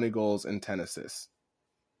with 20 goals and 10 assists.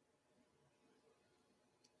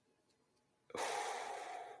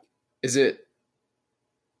 Is it?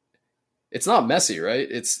 It's not Messi, right?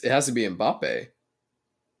 It has to be Mbappe.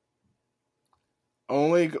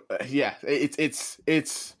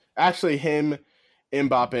 It's actually him,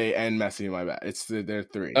 Mbappe, and Messi. My bad. They're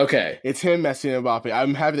 3. Okay, it's him, Messi, and Mbappe.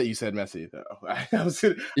 I'm happy that you said Messi, though. I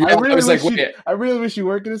really wish you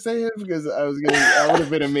weren't going to say him, because I would have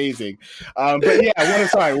been amazing. But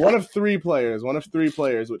yeah, one of 3 players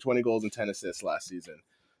with 20 goals and 10 assists last season.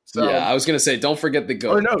 So, yeah, I was going to say, don't forget the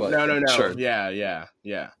GOAT. No. Sure. Yeah.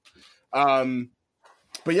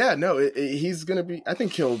 But yeah, no, he's going to be, I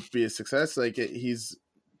think he'll be a success. Like he's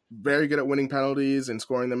very good at winning penalties and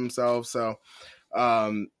scoring them himself. So,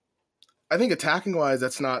 I think attacking wise,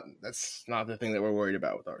 that's not the thing that we're worried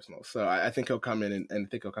about with Arsenal. So I think he'll come in and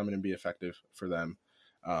be effective for them.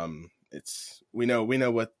 We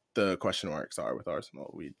know what the question marks are with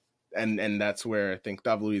Arsenal. And that's where I think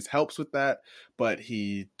David Luiz helps with that, but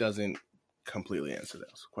he doesn't completely answer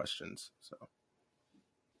those questions. So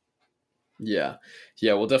yeah,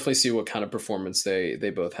 we'll definitely see what kind of performance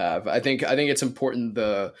they both have. I think it's important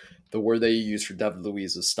the word that you use for David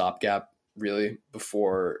Luiz is stopgap, really,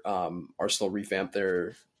 before Arsenal revamp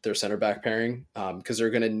their center back pairing, because they're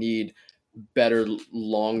going to need better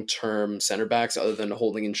long-term center backs other than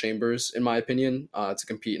Holding and Chambers, in my opinion, to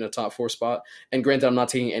compete in a top 4 spot. And granted, I'm not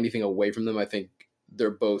taking anything away from them. I think they're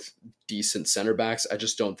both decent center backs. I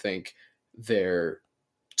just don't think they're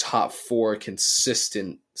top 4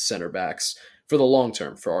 consistent center backs for the long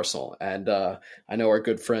term for Arsenal. And I know our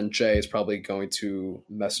good friend Jay is probably going to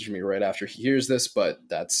message me right after he hears this, but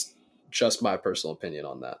that's just my personal opinion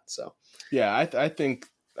on that. So yeah, I think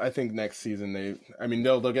next season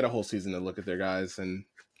they'll get a whole season to look at their guys, and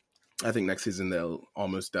I think next season they'll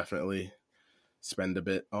almost definitely spend a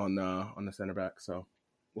bit on the center back. So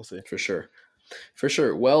we'll see. For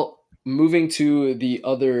sure. Well, moving to the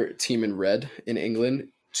other team in red in England,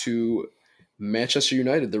 to Manchester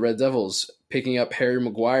United, the Red Devils, picking up Harry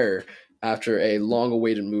Maguire after a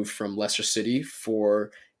long-awaited move from Leicester City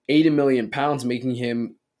for £80 million, making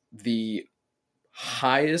him the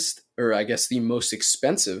highest, or I guess the most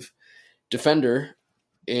expensive defender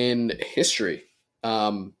in history.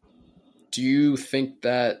 Do you think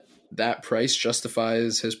that price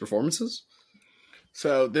justifies his performances?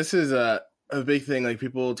 So this is a big thing, like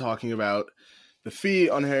people talking about the fee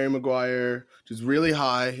on Harry Maguire, which is really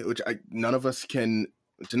high, which none of us can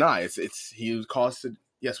deny. He costed,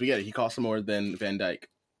 yes, we get it. He cost more than Van Dijk.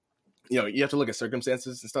 You have to look at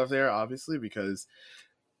circumstances and stuff there, obviously, because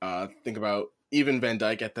think about even Van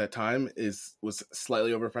Dijk at that time was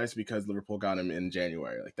slightly overpriced because Liverpool got him in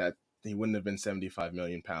January. Like that, he wouldn't have been £75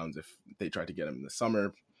 million if they tried to get him in the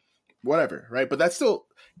summer. Whatever, right? But that's still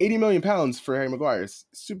 £80 million for Harry Maguire. It's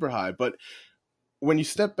super high. But when you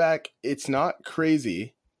step back, it's not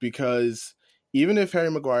crazy because even if Harry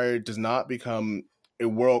Maguire does not become a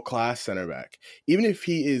world-class center back, even if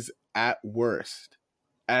he is at worst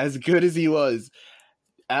as good as he was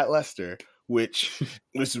at Leicester, which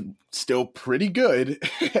was still pretty good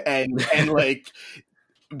and like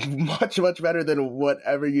much, much better than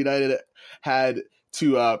whatever United had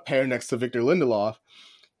to pair next to Victor Lindelof,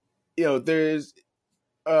 there's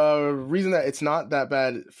a reason that it's not that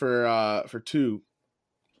bad for two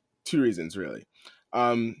reasons, really.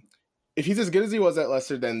 If he's as good as he was at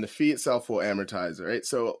Leicester, then the fee itself will amortize, right?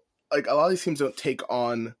 So, like, a lot of these teams don't take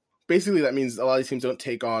on... Basically, that means a lot of these teams don't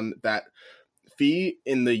take on that fee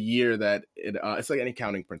in the year that it's like any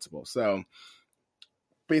counting principle. So,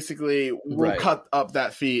 basically, we'll cut up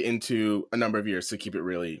that fee into a number of years to keep it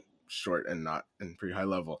really short and not in pretty high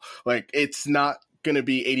level. Like, it's not going to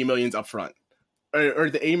be 80 million up front or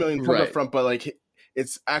the 80 million up front, but like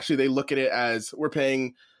it's actually, they look at it as we're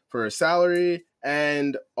paying for a salary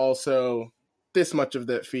and also this much of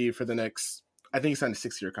that fee for the next, I think he signed a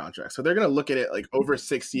 6-year contract. So they're going to look at it like over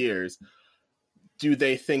 6 years. Do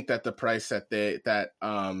they think that the price that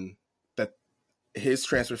that his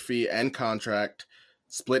transfer fee and contract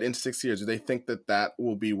split into 6 years, do they think that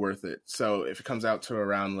will be worth it? So if it comes out to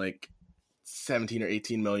around like 17 or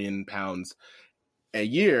 18 million pounds a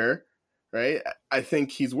year, right? I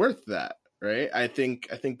think he's worth that, right? I think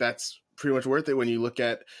that's pretty much worth it when you look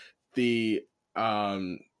at the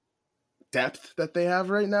depth that they have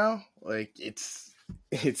right now. Like it's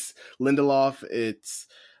Lindelof, it's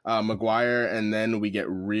Maguire, and then we get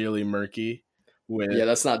really murky.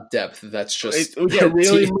 That's not depth. That's just we get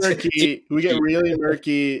really murky. We get really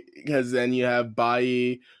murky because then you have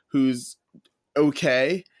Bailly, who's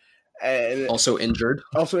okay. And also injured.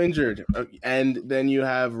 And then you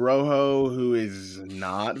have Rojo, who is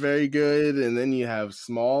not very good. And then you have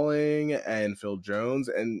Smalling and Phil Jones.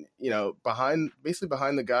 And, behind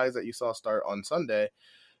the guys that you saw start on Sunday,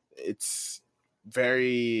 it's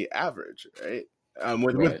very average, right?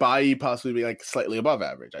 With Bailly possibly being like slightly above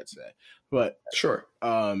average, I'd say. But sure.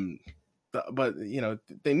 But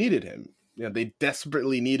they needed him. They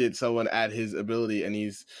desperately needed someone at his ability, and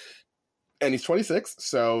he's 26,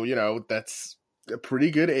 so that's a pretty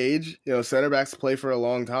good age. Center backs play for a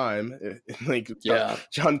long time.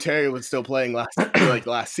 John Terry was still playing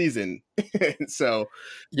last season. So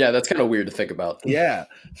that's kind of weird to think about. Yeah.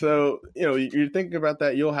 So you're thinking about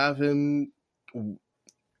that. You'll have him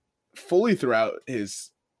fully throughout his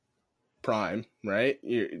prime, right?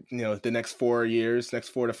 The next 4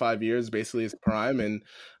 to 5 years, basically his prime, and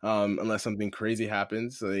unless something crazy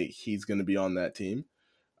happens, he's going to be on that team.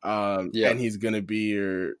 And he's going to be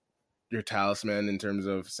your talisman in terms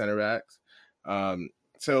of center backs.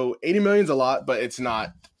 So 80 million is a lot, but it's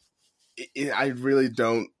not. I really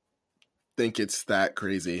don't think it's that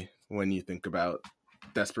crazy when you think about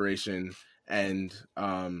desperation and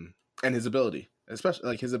his ability. Especially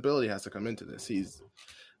like his ability has to come into this. He's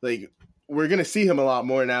like, we're going to see him a lot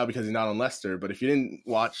more now because he's not on Leicester. But if you didn't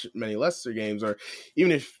watch many Leicester games, or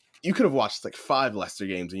even if you could have watched like 5 Leicester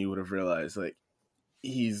games, and you would have realized like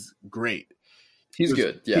he's great. He's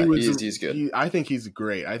good. Yeah, he's good. I think he's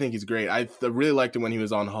great. I really liked him when he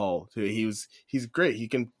was on Hull too. He's great. He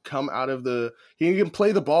can come he can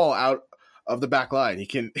play the ball out of the back line. He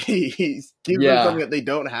can he's gives them something that they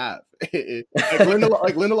don't have.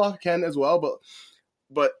 like Lindelof can as well,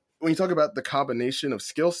 but when you talk about the combination of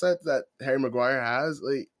skill set that Harry Maguire has,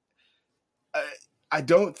 like I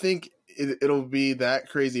don't think it'll be that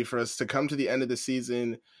crazy for us to come to the end of the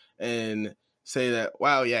season and say that,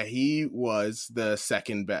 wow, yeah, he was the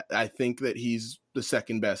second best. I think that he's the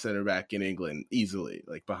second best center back in England easily,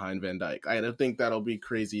 like behind Van Dijk. I don't think that'll be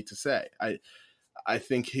crazy to say. I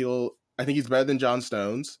think he's better than John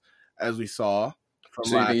Stones, as we saw from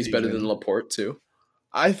so you think he's better than Laporte too?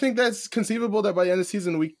 I think that's conceivable that by the end of the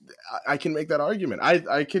season I can make that argument.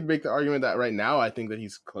 I could make the argument that right now I think that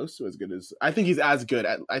he's close to as good as I think he's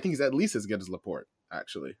at least as good as Laporte,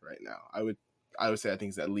 actually, right now. I would say I think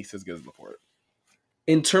he's at least as good as Laporte.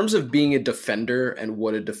 In terms of being a defender and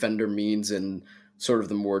what a defender means in sort of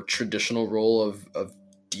the more traditional role of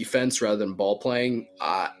defense rather than ball playing.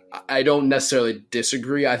 I don't necessarily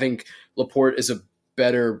disagree. I think Laporte is a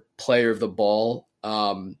better player of the ball,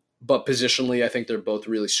 but positionally, I think they're both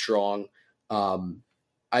really strong.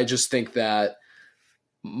 I just think that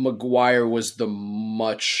Maguire was the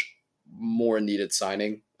much more needed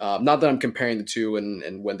signing. Not that I'm comparing the two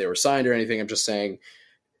and when they were signed or anything. I'm just saying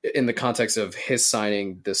in the context of his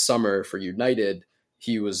signing this summer for United,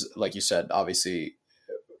 he was, like you said, obviously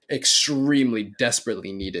extremely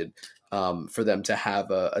desperately needed for them to have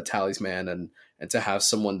a talisman and to have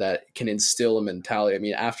someone that can instill a mentality. I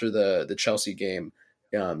mean, after the Chelsea game,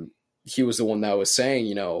 he was the one that was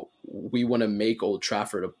saying, we want to make Old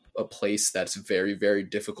Trafford a place that's very, very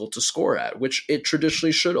difficult to score at, which it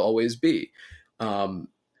traditionally should always be.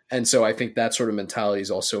 And so I think that sort of mentality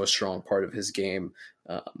is also a strong part of his game.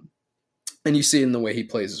 And you see it in the way he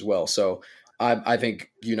plays as well. So I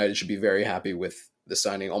think United should be very happy with the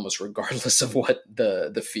signing, almost regardless of what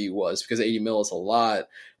the fee was, because 80 mil is a lot.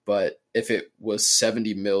 But if it was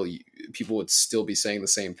 70 mil, people would still be saying the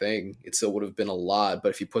same thing. It still would have been a lot. But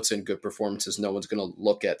if he puts in good performances, no one's going to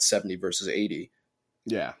look at 70 versus 80.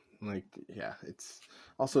 Yeah. It's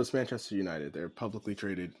Manchester United. They're a publicly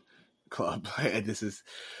traded club. This is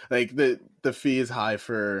like the fee is high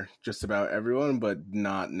for just about everyone, but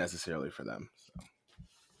not necessarily for them. So.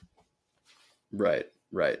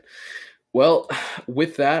 Right. Well,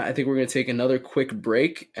 with that, I think we're going to take another quick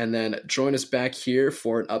break and then join us back here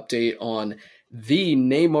for an update on the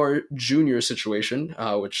Neymar Jr. situation,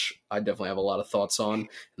 which I definitely have a lot of thoughts on. And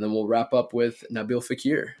then we'll wrap up with Nabil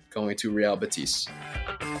Fekir going to Real Betis.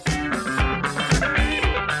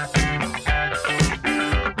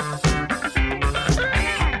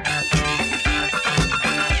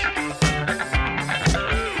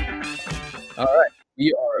 All right,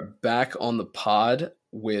 we are back on the pod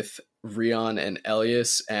with Rheon and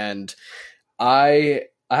Elyas, and I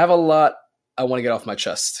have a lot I want to get off my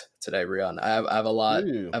chest today, Rheon. I have a lot.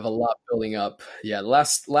 Ooh. I have a lot building up. Yeah,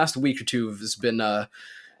 last week or two has been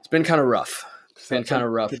it's been kind of rough.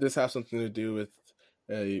 Could this have something to do with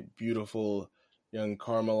a beautiful young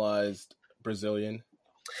caramelized Brazilian?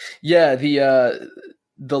 Yeah, the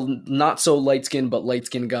not so light skinned but light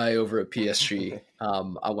skinned guy over at PSG.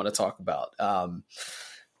 I want to talk about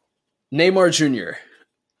Neymar Jr.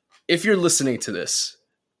 If you're listening to this,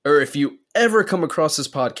 or if you ever come across this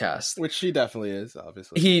podcast, which he definitely is,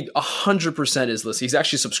 obviously, he 100% is listening. He's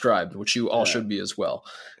actually subscribed, which you all should be as well.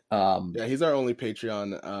 Yeah, he's our only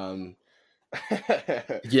Patreon.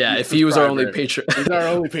 Yeah, if he was our only Patreon, he's our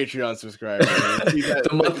only Patreon subscriber. The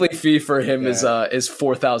monthly fee for him is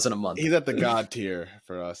 $4,000 a month. He's at the god tier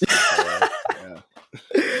for us.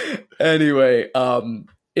 Anyway,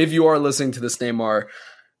 if you are listening to this, Neymar,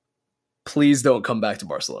 please don't come back to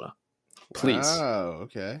Barcelona. Please. Wow.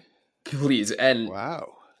 Okay. Please. And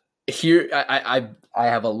wow. Here, I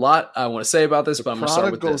have a lot I want to say about this, but I'm going to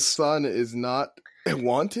start with this. Prodigal son is not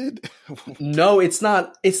wanted? No, it's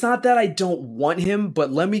not. It's not that I don't want him,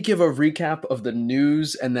 but let me give a recap of the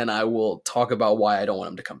news, and then I will talk about why I don't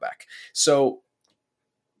want him to come back. So,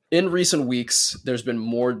 in recent weeks, there's been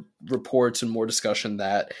more reports and more discussion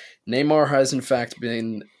that Neymar has, in fact,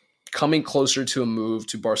 been coming closer to a move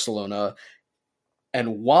to Barcelona.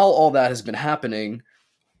 And while all that has been happening,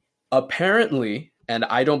 apparently, and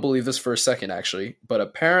I don't believe this for a second, actually, but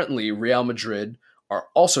apparently Real Madrid are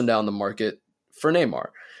also now in the market for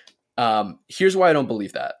Neymar. Here's why I don't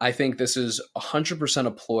believe that. I think this is 100%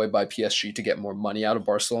 a ploy by PSG to get more money out of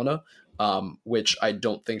Barcelona, which I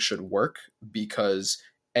don't think should work because,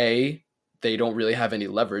 A, they don't really have any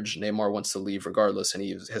leverage. Neymar wants to leave regardless, and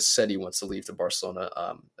he has said he wants to leave to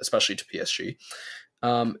Barcelona, especially to PSG.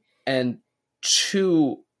 And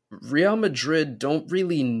 2, Real Madrid don't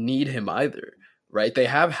really need him either, right? They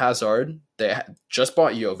have Hazard. They just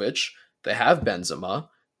bought Jovic. They have Benzema.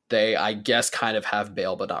 They, I guess, kind of have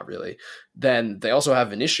Bale, but not really. Then they also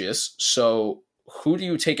have Vinicius. So who do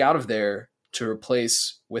you take out of there to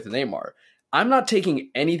replace with Neymar? I'm not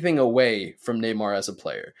taking anything away from Neymar as a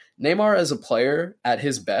player. Neymar as a player at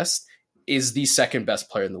his best is the second best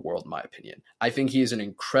player in the world, in my opinion. I think he is an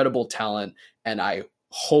incredible talent, and I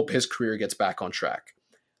hope his career gets back on track.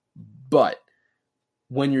 But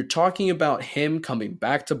when you're talking about him coming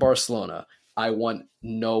back to Barcelona, I want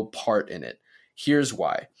no part in it. Here's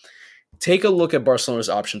why. Take a look at Barcelona's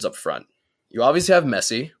options up front. You obviously have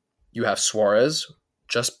Messi, you have Suarez,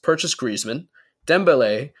 just purchased Griezmann,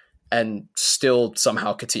 Dembele, and still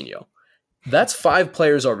somehow Coutinho. That's 5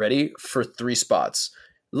 players already for 3 spots.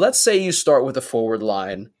 Let's say you start with a forward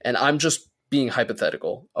line, and I'm just being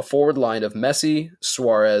hypothetical, a forward line of Messi,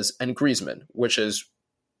 Suarez, and Griezmann, which is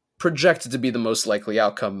projected to be the most likely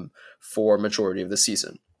outcome for majority of the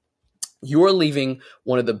season. You are leaving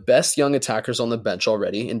one of the best young attackers on the bench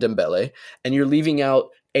already in Dembele, and you're leaving out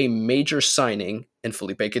a major signing in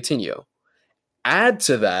Felipe Coutinho. Add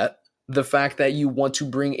to that the fact that you want to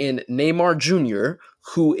bring in Neymar Jr.,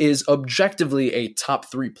 who is objectively a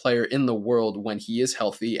top 3 player in the world when he is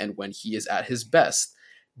healthy and when he is at his best.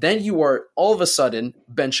 Then you are all of a sudden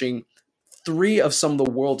benching 3 of some of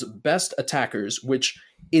the world's best attackers, which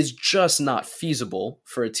is just not feasible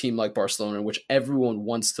for a team like Barcelona, in which everyone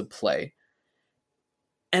wants to play.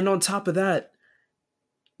 And on top of that,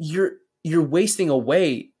 you're wasting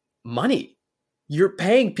away money. You're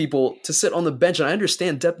paying people to sit on the bench, and I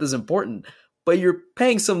understand depth is important, but you're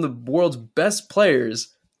paying some of the world's best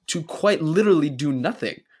players to quite literally do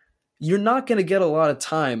nothing. You're not going to get a lot of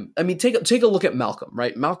time. I mean, take a look at Malcolm,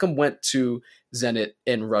 right? Malcolm went to Zenit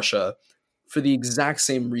in Russia for the exact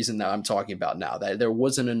same reason that I'm talking about now, that there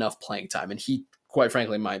wasn't enough playing time, and he, quite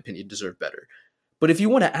frankly, in my opinion, deserved better. But if you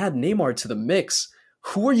want to add Neymar to the mix,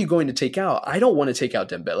 who are you going to take out? I don't want to take out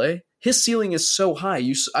Dembele. His ceiling is so high.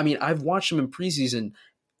 I've watched him in preseason,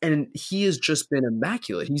 and he has just been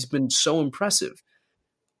immaculate. He's been so impressive.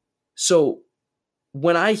 So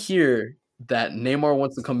when I hear that Neymar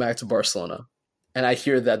wants to come back to Barcelona, and I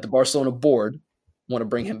hear that the Barcelona board want to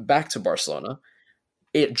bring him back to Barcelona,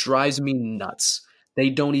 it drives me nuts. They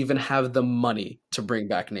don't even have the money to bring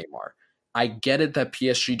back Neymar. I get it that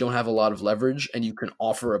PSG don't have a lot of leverage, and you can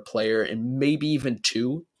offer a player and maybe even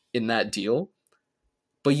 2 in that deal,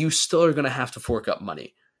 but you still are going to have to fork up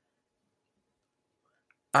money.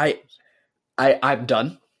 I'm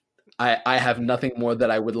done. I have nothing more that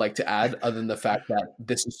I would like to add other than the fact that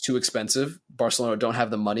this is too expensive. Barcelona don't have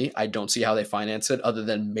the money. I don't see how they finance it other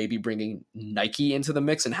than maybe bringing Nike into the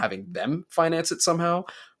mix and having them finance it somehow,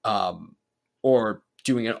 or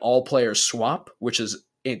doing an all-player swap, which is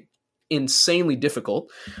insanely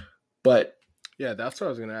difficult. But yeah, that's what I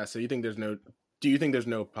was going to ask. So do you think there's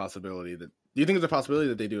no possibility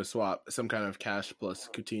that they do a swap, some kind of cash plus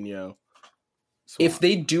Coutinho swap? If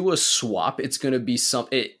they do a swap, it's going to be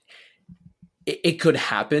it could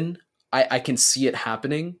happen. I can see it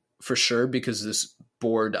happening for sure, because this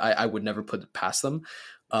board, I would never put it past them.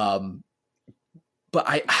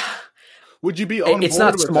 But would you be on it's board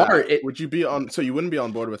not with smart. That? Would you be on? So you wouldn't be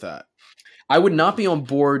on board with that? I would not be on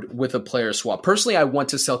board with a player swap. Personally, I want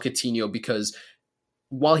to sell Coutinho because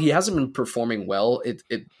while he hasn't been performing well, it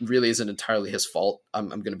really isn't entirely his fault. I'm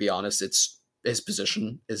going to be honest. It's his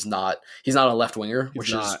position is not. He's not a left winger,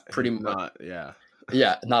 which is pretty much. Yeah.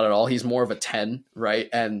 Yeah, not at all. He's more of a 10, right?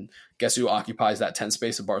 And guess who occupies that 10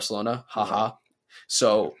 space at Barcelona? Haha.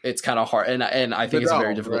 So it's kind of hard, and I think it's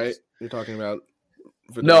very difficult. Right? You're talking about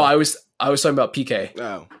Vidal. No, I was talking about PK.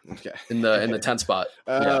 Oh, okay. In the 10 spot.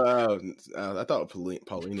 I thought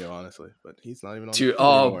Paulinho, honestly, but he's not even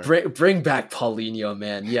on. Bring back Paulinho,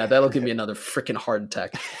 man. Yeah, that'll give me another freaking heart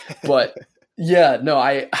attack. But yeah, no,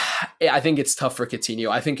 I think it's tough for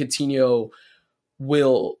Coutinho. I think Coutinho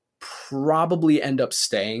will probably end up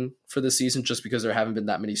staying for the season just because there haven't been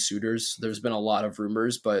that many suitors. There's been a lot of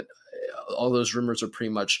rumors, but all those rumors are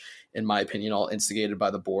pretty much, in my opinion, all instigated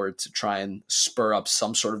by the board to try and spur up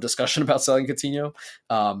some sort of discussion about selling Coutinho.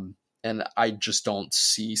 And I just don't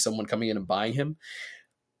see someone coming in and buying him.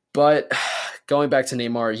 But going back to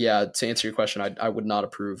Neymar, yeah, to answer your question, I would not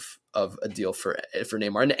approve of a deal for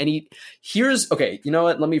Neymar. And here's, okay, you know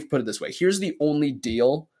what? Let me put it this way. Here's the only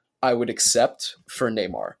deal I would accept for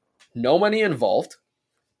Neymar. No money involved.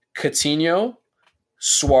 Coutinho,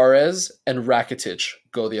 Suarez, and Rakitic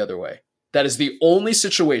go the other way. That is the only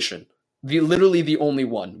situation, literally the only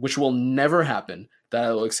one, which will never happen, that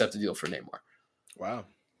I will accept a deal for Neymar. Wow.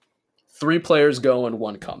 3 players go and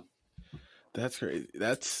 1 come. That's crazy.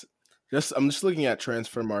 I'm just looking at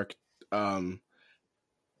Transfermarkt.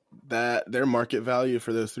 That their market value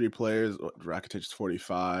for those 3 players, Rakitic is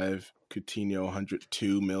 45, Coutinho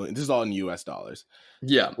 102 million. This is all in US dollars.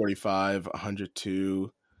 Yeah. 45,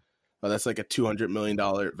 102. Oh, that's like a $200 million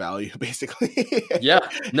value, basically. Yeah.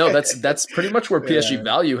 No, that's pretty much where PSG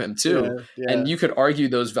value him too. Yeah. And you could argue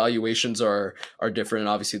those valuations are different, and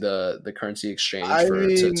obviously the currency exchange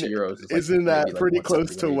to euros is isn't that pretty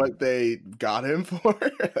close to what they got him for?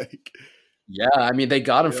 Yeah, I mean, they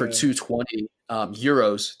got him for 220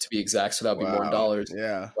 euros to be exact, so that would be more in dollars.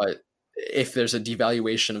 Yeah. But if there's a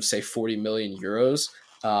devaluation of, say, 40 million euros,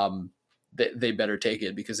 they better take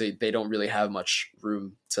it, because they don't really have much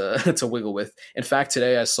room to wiggle with. In fact,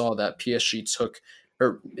 today I saw that PSG took,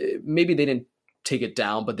 or maybe they didn't take it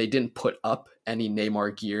down, but they didn't put up any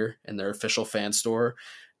Neymar gear in their official fan store.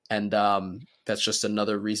 and that's just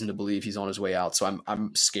another reason to believe he's on his way out. So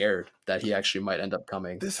I'm scared that he actually might end up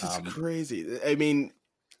coming. This is crazy. I mean,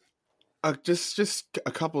 just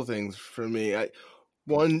a couple things for me.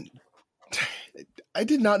 One, I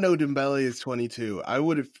did not know Dembele is 22. I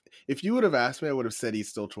would have, if you would have asked me, I would have said he's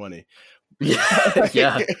still 20.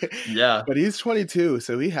 Yeah. But he's 22,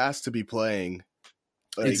 so he has to be playing.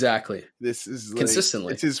 Like, exactly. This is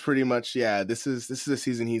consistently. This is pretty much This is a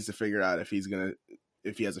season he needs to figure out if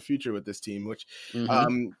he has a future with this team. Which,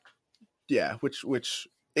 which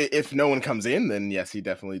if no one comes in, then yes, he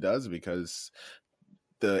definitely does, because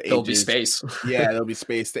there'll be space. There'll be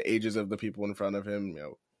space. The ages of the people in front of him,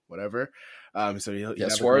 whatever. So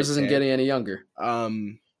Suarez isn't getting any younger.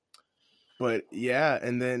 But yeah,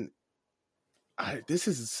 and then this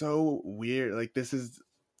is so weird. Like, this is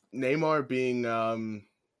Neymar being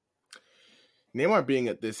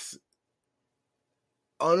at this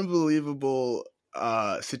unbelievable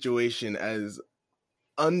situation as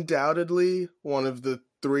undoubtedly one of the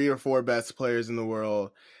 3 or 4 best players in the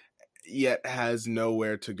world, yet has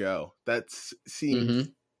nowhere to go. That seems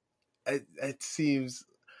it seems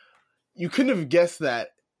you couldn't have guessed that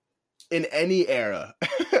in any era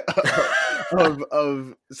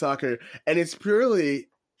of soccer, and it's purely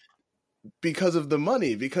because of the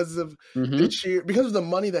money, because of the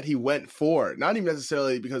money that he went for, not even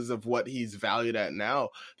necessarily because of what he's valued at now.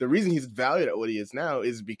 The reason he's valued at what he is now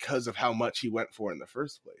is because of how much he went for in the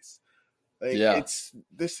first place. Like,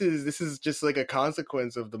 this is just like a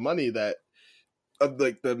consequence of the money of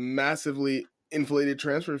the massively inflated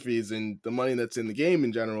transfer fees and the money that's in the game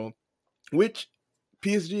in general, which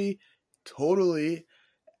PSG totally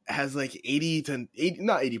has like 80,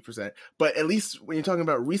 not 80%, but at least when you're talking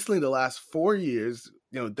about recently, the last 4 years,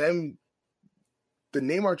 the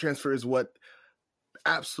Neymar transfer is what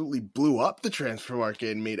absolutely blew up the transfer market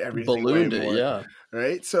and made everything ballooned way more, it,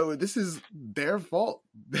 right? So this is their fault.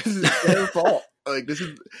 This is their fault. Like, this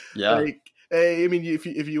is like, I mean, if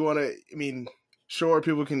you want to, I mean, sure,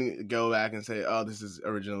 people can go back and say, oh, this is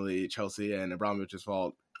originally Chelsea and Abramovich's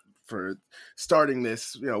fault for starting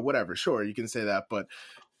this, whatever. Sure, you can say that, but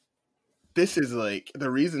this is like the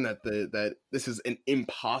reason that that this is an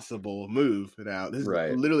impossible move now. This is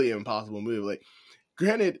literally an impossible move. Like,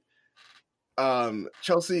 granted,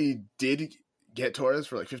 Chelsea did get Torres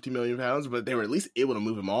for like £50 million, but they were at least able to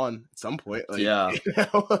move him on at some point. Like,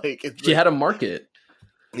 he had a market.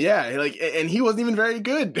 Yeah, like, and he wasn't even very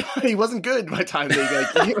good. He wasn't good by the time they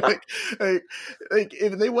like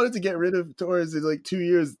if they wanted to get rid of Torres in like 2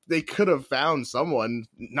 years, they could have found someone,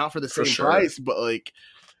 not for the same price, but like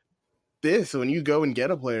this. When you go and get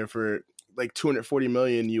a player for like $240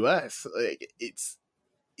 million US, like,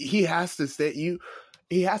 he has to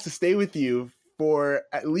stay with you for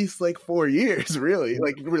at least like 4 years, really.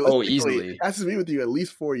 Like, realistically, easily. It has to be with you at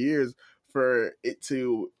least 4 years for it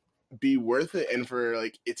to be worth it and for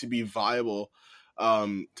like it to be viable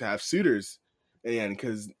to have suitors. And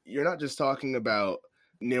because you're not just talking about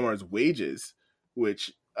Neymar's wages,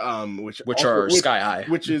 which are sky high,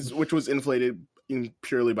 which was inflated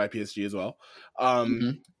purely by PSG as well.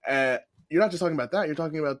 You're not just talking about that. You're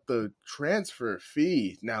talking about the transfer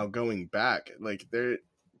fee now going back. Like,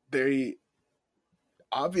 they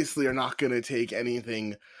obviously are not going to take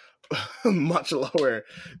anything much lower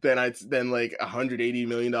than like $180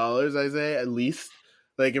 million. I say, at least.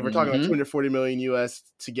 Like, if we're talking about $240 million US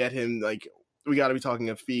to get him, like, we got to be talking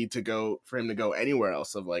a fee for him to go anywhere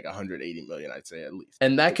else of like 180 million, I'd say, at least.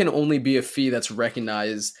 And that can only be a fee that's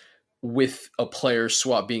recognized with a player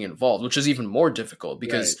swap being involved, which is even more difficult,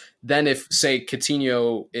 because then if, say,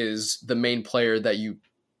 Coutinho is the main player that you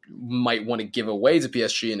might want to give away to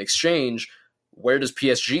PSG in exchange, where does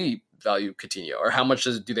PSG value Coutinho, or how much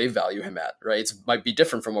do they value him at, right? It might be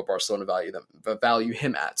different from what Barcelona value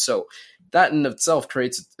him at. So that in itself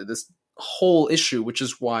creates this whole issue, which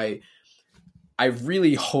is why I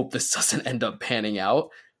really hope this doesn't end up panning out.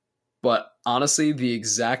 But honestly, the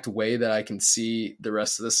exact way that I can see the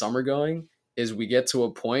rest of the summer going is we get to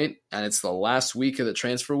a point and it's the last week of the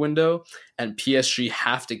transfer window and PSG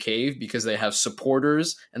have to cave because they have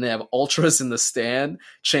supporters and they have ultras in the stand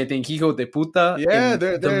chanting Hijo de puta in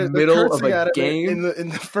the middle of a game. In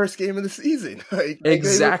the first game of the season.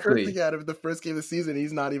 Exactly. They were at him the first game of the season.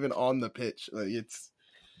 He's not even on the pitch. Like,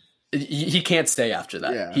 he can't stay after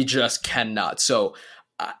that. Yeah. He just cannot. So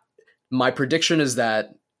my prediction is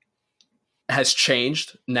that has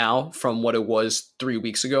changed now from what it was 3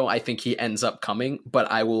 weeks ago. I think he ends up coming,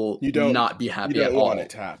 but I will not be happy at all. You don't want it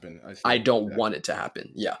to happen. I don't want it to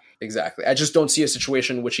happen. Yeah, exactly. I just don't see a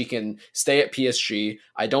situation in which he can stay at PSG.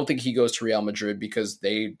 I don't think he goes to Real Madrid because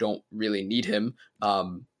they don't really need him.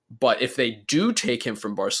 But if they do take him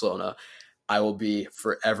from Barcelona, I will be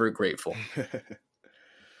forever grateful.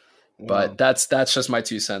 But that's just my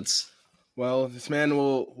 2 cents. Well, this man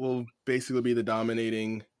will basically be the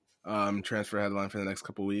dominating transfer headline for the next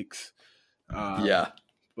couple weeks. Yeah.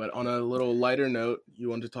 But on a little lighter note, you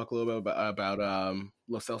want to talk a little bit about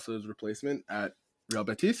Lo Celso's replacement at Real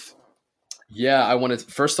Betis? Yeah, I want to,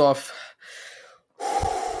 first off,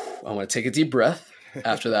 I want to take a deep breath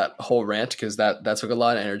after that whole rant, because that took a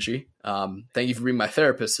lot of energy. Thank you for being my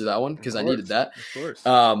therapist through that one, because I needed that. Of course.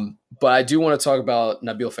 But I do want to talk about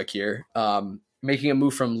Nabil Fekir making a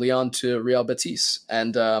move from Lyon to Real Betis.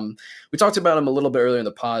 And we talked about him a little bit earlier in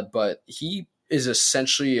the pod, but he is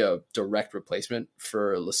essentially a direct replacement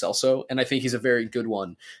for Lo Celso, and I think he's a very good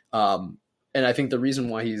one. And I think the reason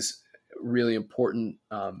why he's really important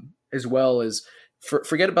as well is,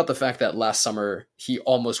 forget about the fact that last summer he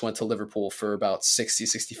almost went to Liverpool for about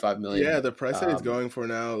 65 million. Yeah, the price that he's going for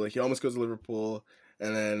now, like he almost goes to Liverpool,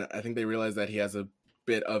 and then I think they realize that he has a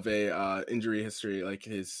bit of a injury history, like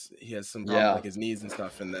he has some problems like his knees and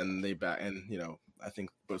stuff, and then they back, and I think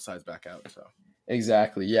both sides back out. So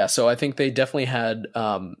exactly, yeah. So I think they definitely had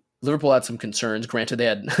Liverpool had some concerns. Granted, they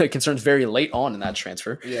had concerns very late on in that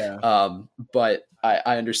transfer. Yeah. But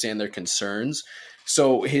I understand their concerns.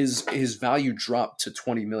 So his value dropped to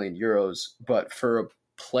 20 million euros. But for a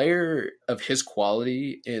player of his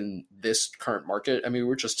quality in this current market, I mean,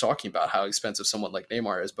 we're just talking about how expensive someone like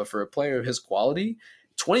Neymar is. But for a player of his quality,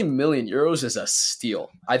 20 million euros is a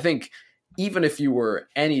steal. I think even if you were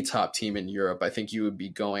any top team in Europe, I think you would be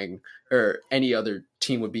going, or any other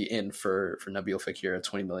team would be in for Nabil Fekir at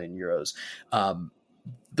 20 million euros.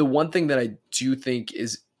 The one thing that I do think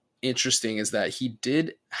is interesting is that he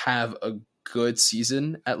did have a good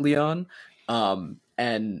season at Lyon,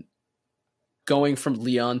 and going from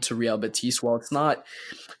Lyon to Real Betis, while it's not,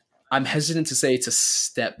 I'm hesitant to say it's a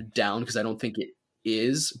step down, because I don't think it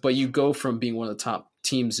is, but you go from being one of the top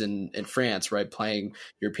teams in France, right, playing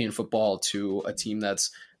European football, to a team that's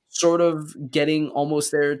sort of getting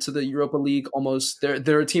almost there to the Europa League. Almost,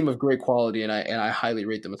 they're a team of great quality, and I highly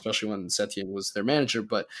rate them, especially when Setien was their manager.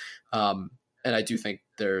 But and I do think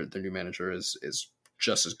their new manager is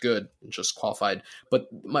just as good and just qualified. But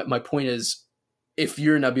my point is, if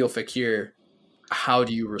you're Nabil Fekir, how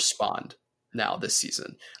do you respond now this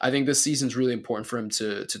season? I think this season's really important for him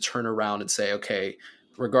to turn around and say, okay,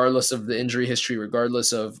 regardless of the injury history,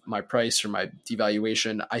 regardless of my price or my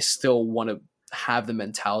devaluation, I still want to have the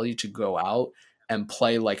mentality to go out and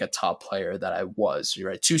play like a top player that I was. You're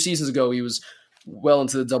right. 2 seasons ago, he was well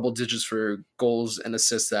into the double digits for goals and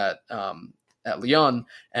assists at Lyon.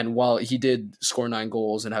 And while he did score 9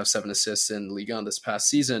 goals and have 7 assists in Liga this past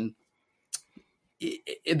season,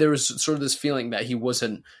 there was sort of this feeling that he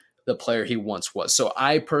wasn't the player he once was. So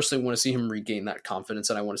I personally want to see him regain that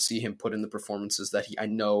confidence, and I want to see him put in the performances that I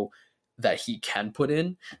know that he can put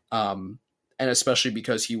in. And especially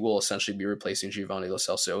because he will essentially be replacing Giovani Lo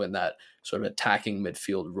Celso in that sort of attacking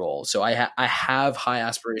midfield role. So I have high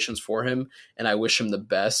aspirations for him, and I wish him the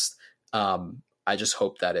best. I just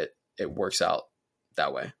hope that it works out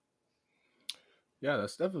that way. Yeah,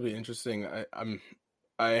 that's definitely interesting.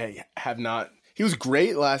 I have not. He was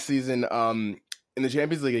great last season in the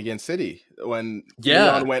Champions League against City when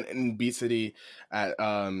Rheon went and beat City at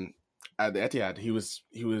the Etihad. He was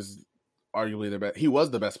arguably the best. He was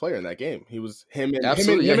the best player in that game. He was him and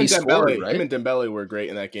Dembele. Scored, right? Him and Dembele were great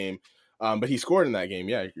in that game. But he scored in that game.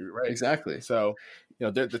 Yeah, you're right. Exactly. So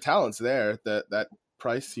the talent's there. That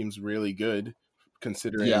price seems really good,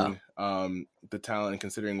 considering the talent and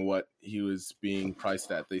considering what he was being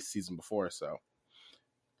priced at the season before. So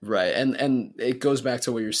right, and it goes back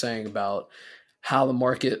to what you're saying about how the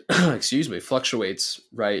market fluctuates,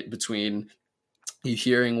 right, between you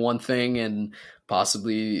hearing one thing and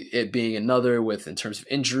possibly it being another, with in terms of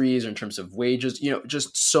injuries or in terms of wages,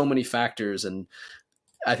 just so many factors. And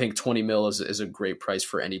I think 20 mil is a great price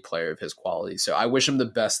for any player of his quality. So I wish him the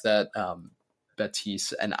best at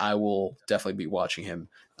Betis, and I will definitely be watching him,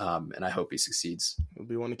 and I hope he succeeds. We'll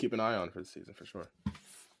be one to keep an eye on for the season, for sure.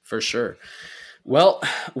 For sure. Well,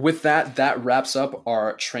 with that wraps up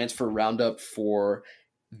our transfer roundup for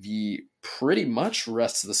the pretty much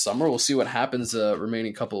rest of the summer. We'll see what happens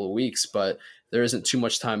remaining couple of weeks, but there isn't too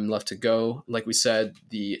much time left to go. Like we said,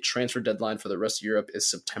 the transfer deadline for the rest of Europe is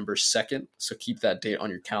September 2nd, so keep that date on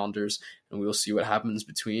your calendars, and we will see what happens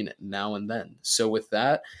between now and then. So with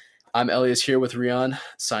that, I'm Elyas here with Rheon,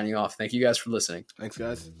 signing off. Thank you guys for listening. Thanks,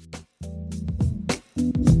 guys.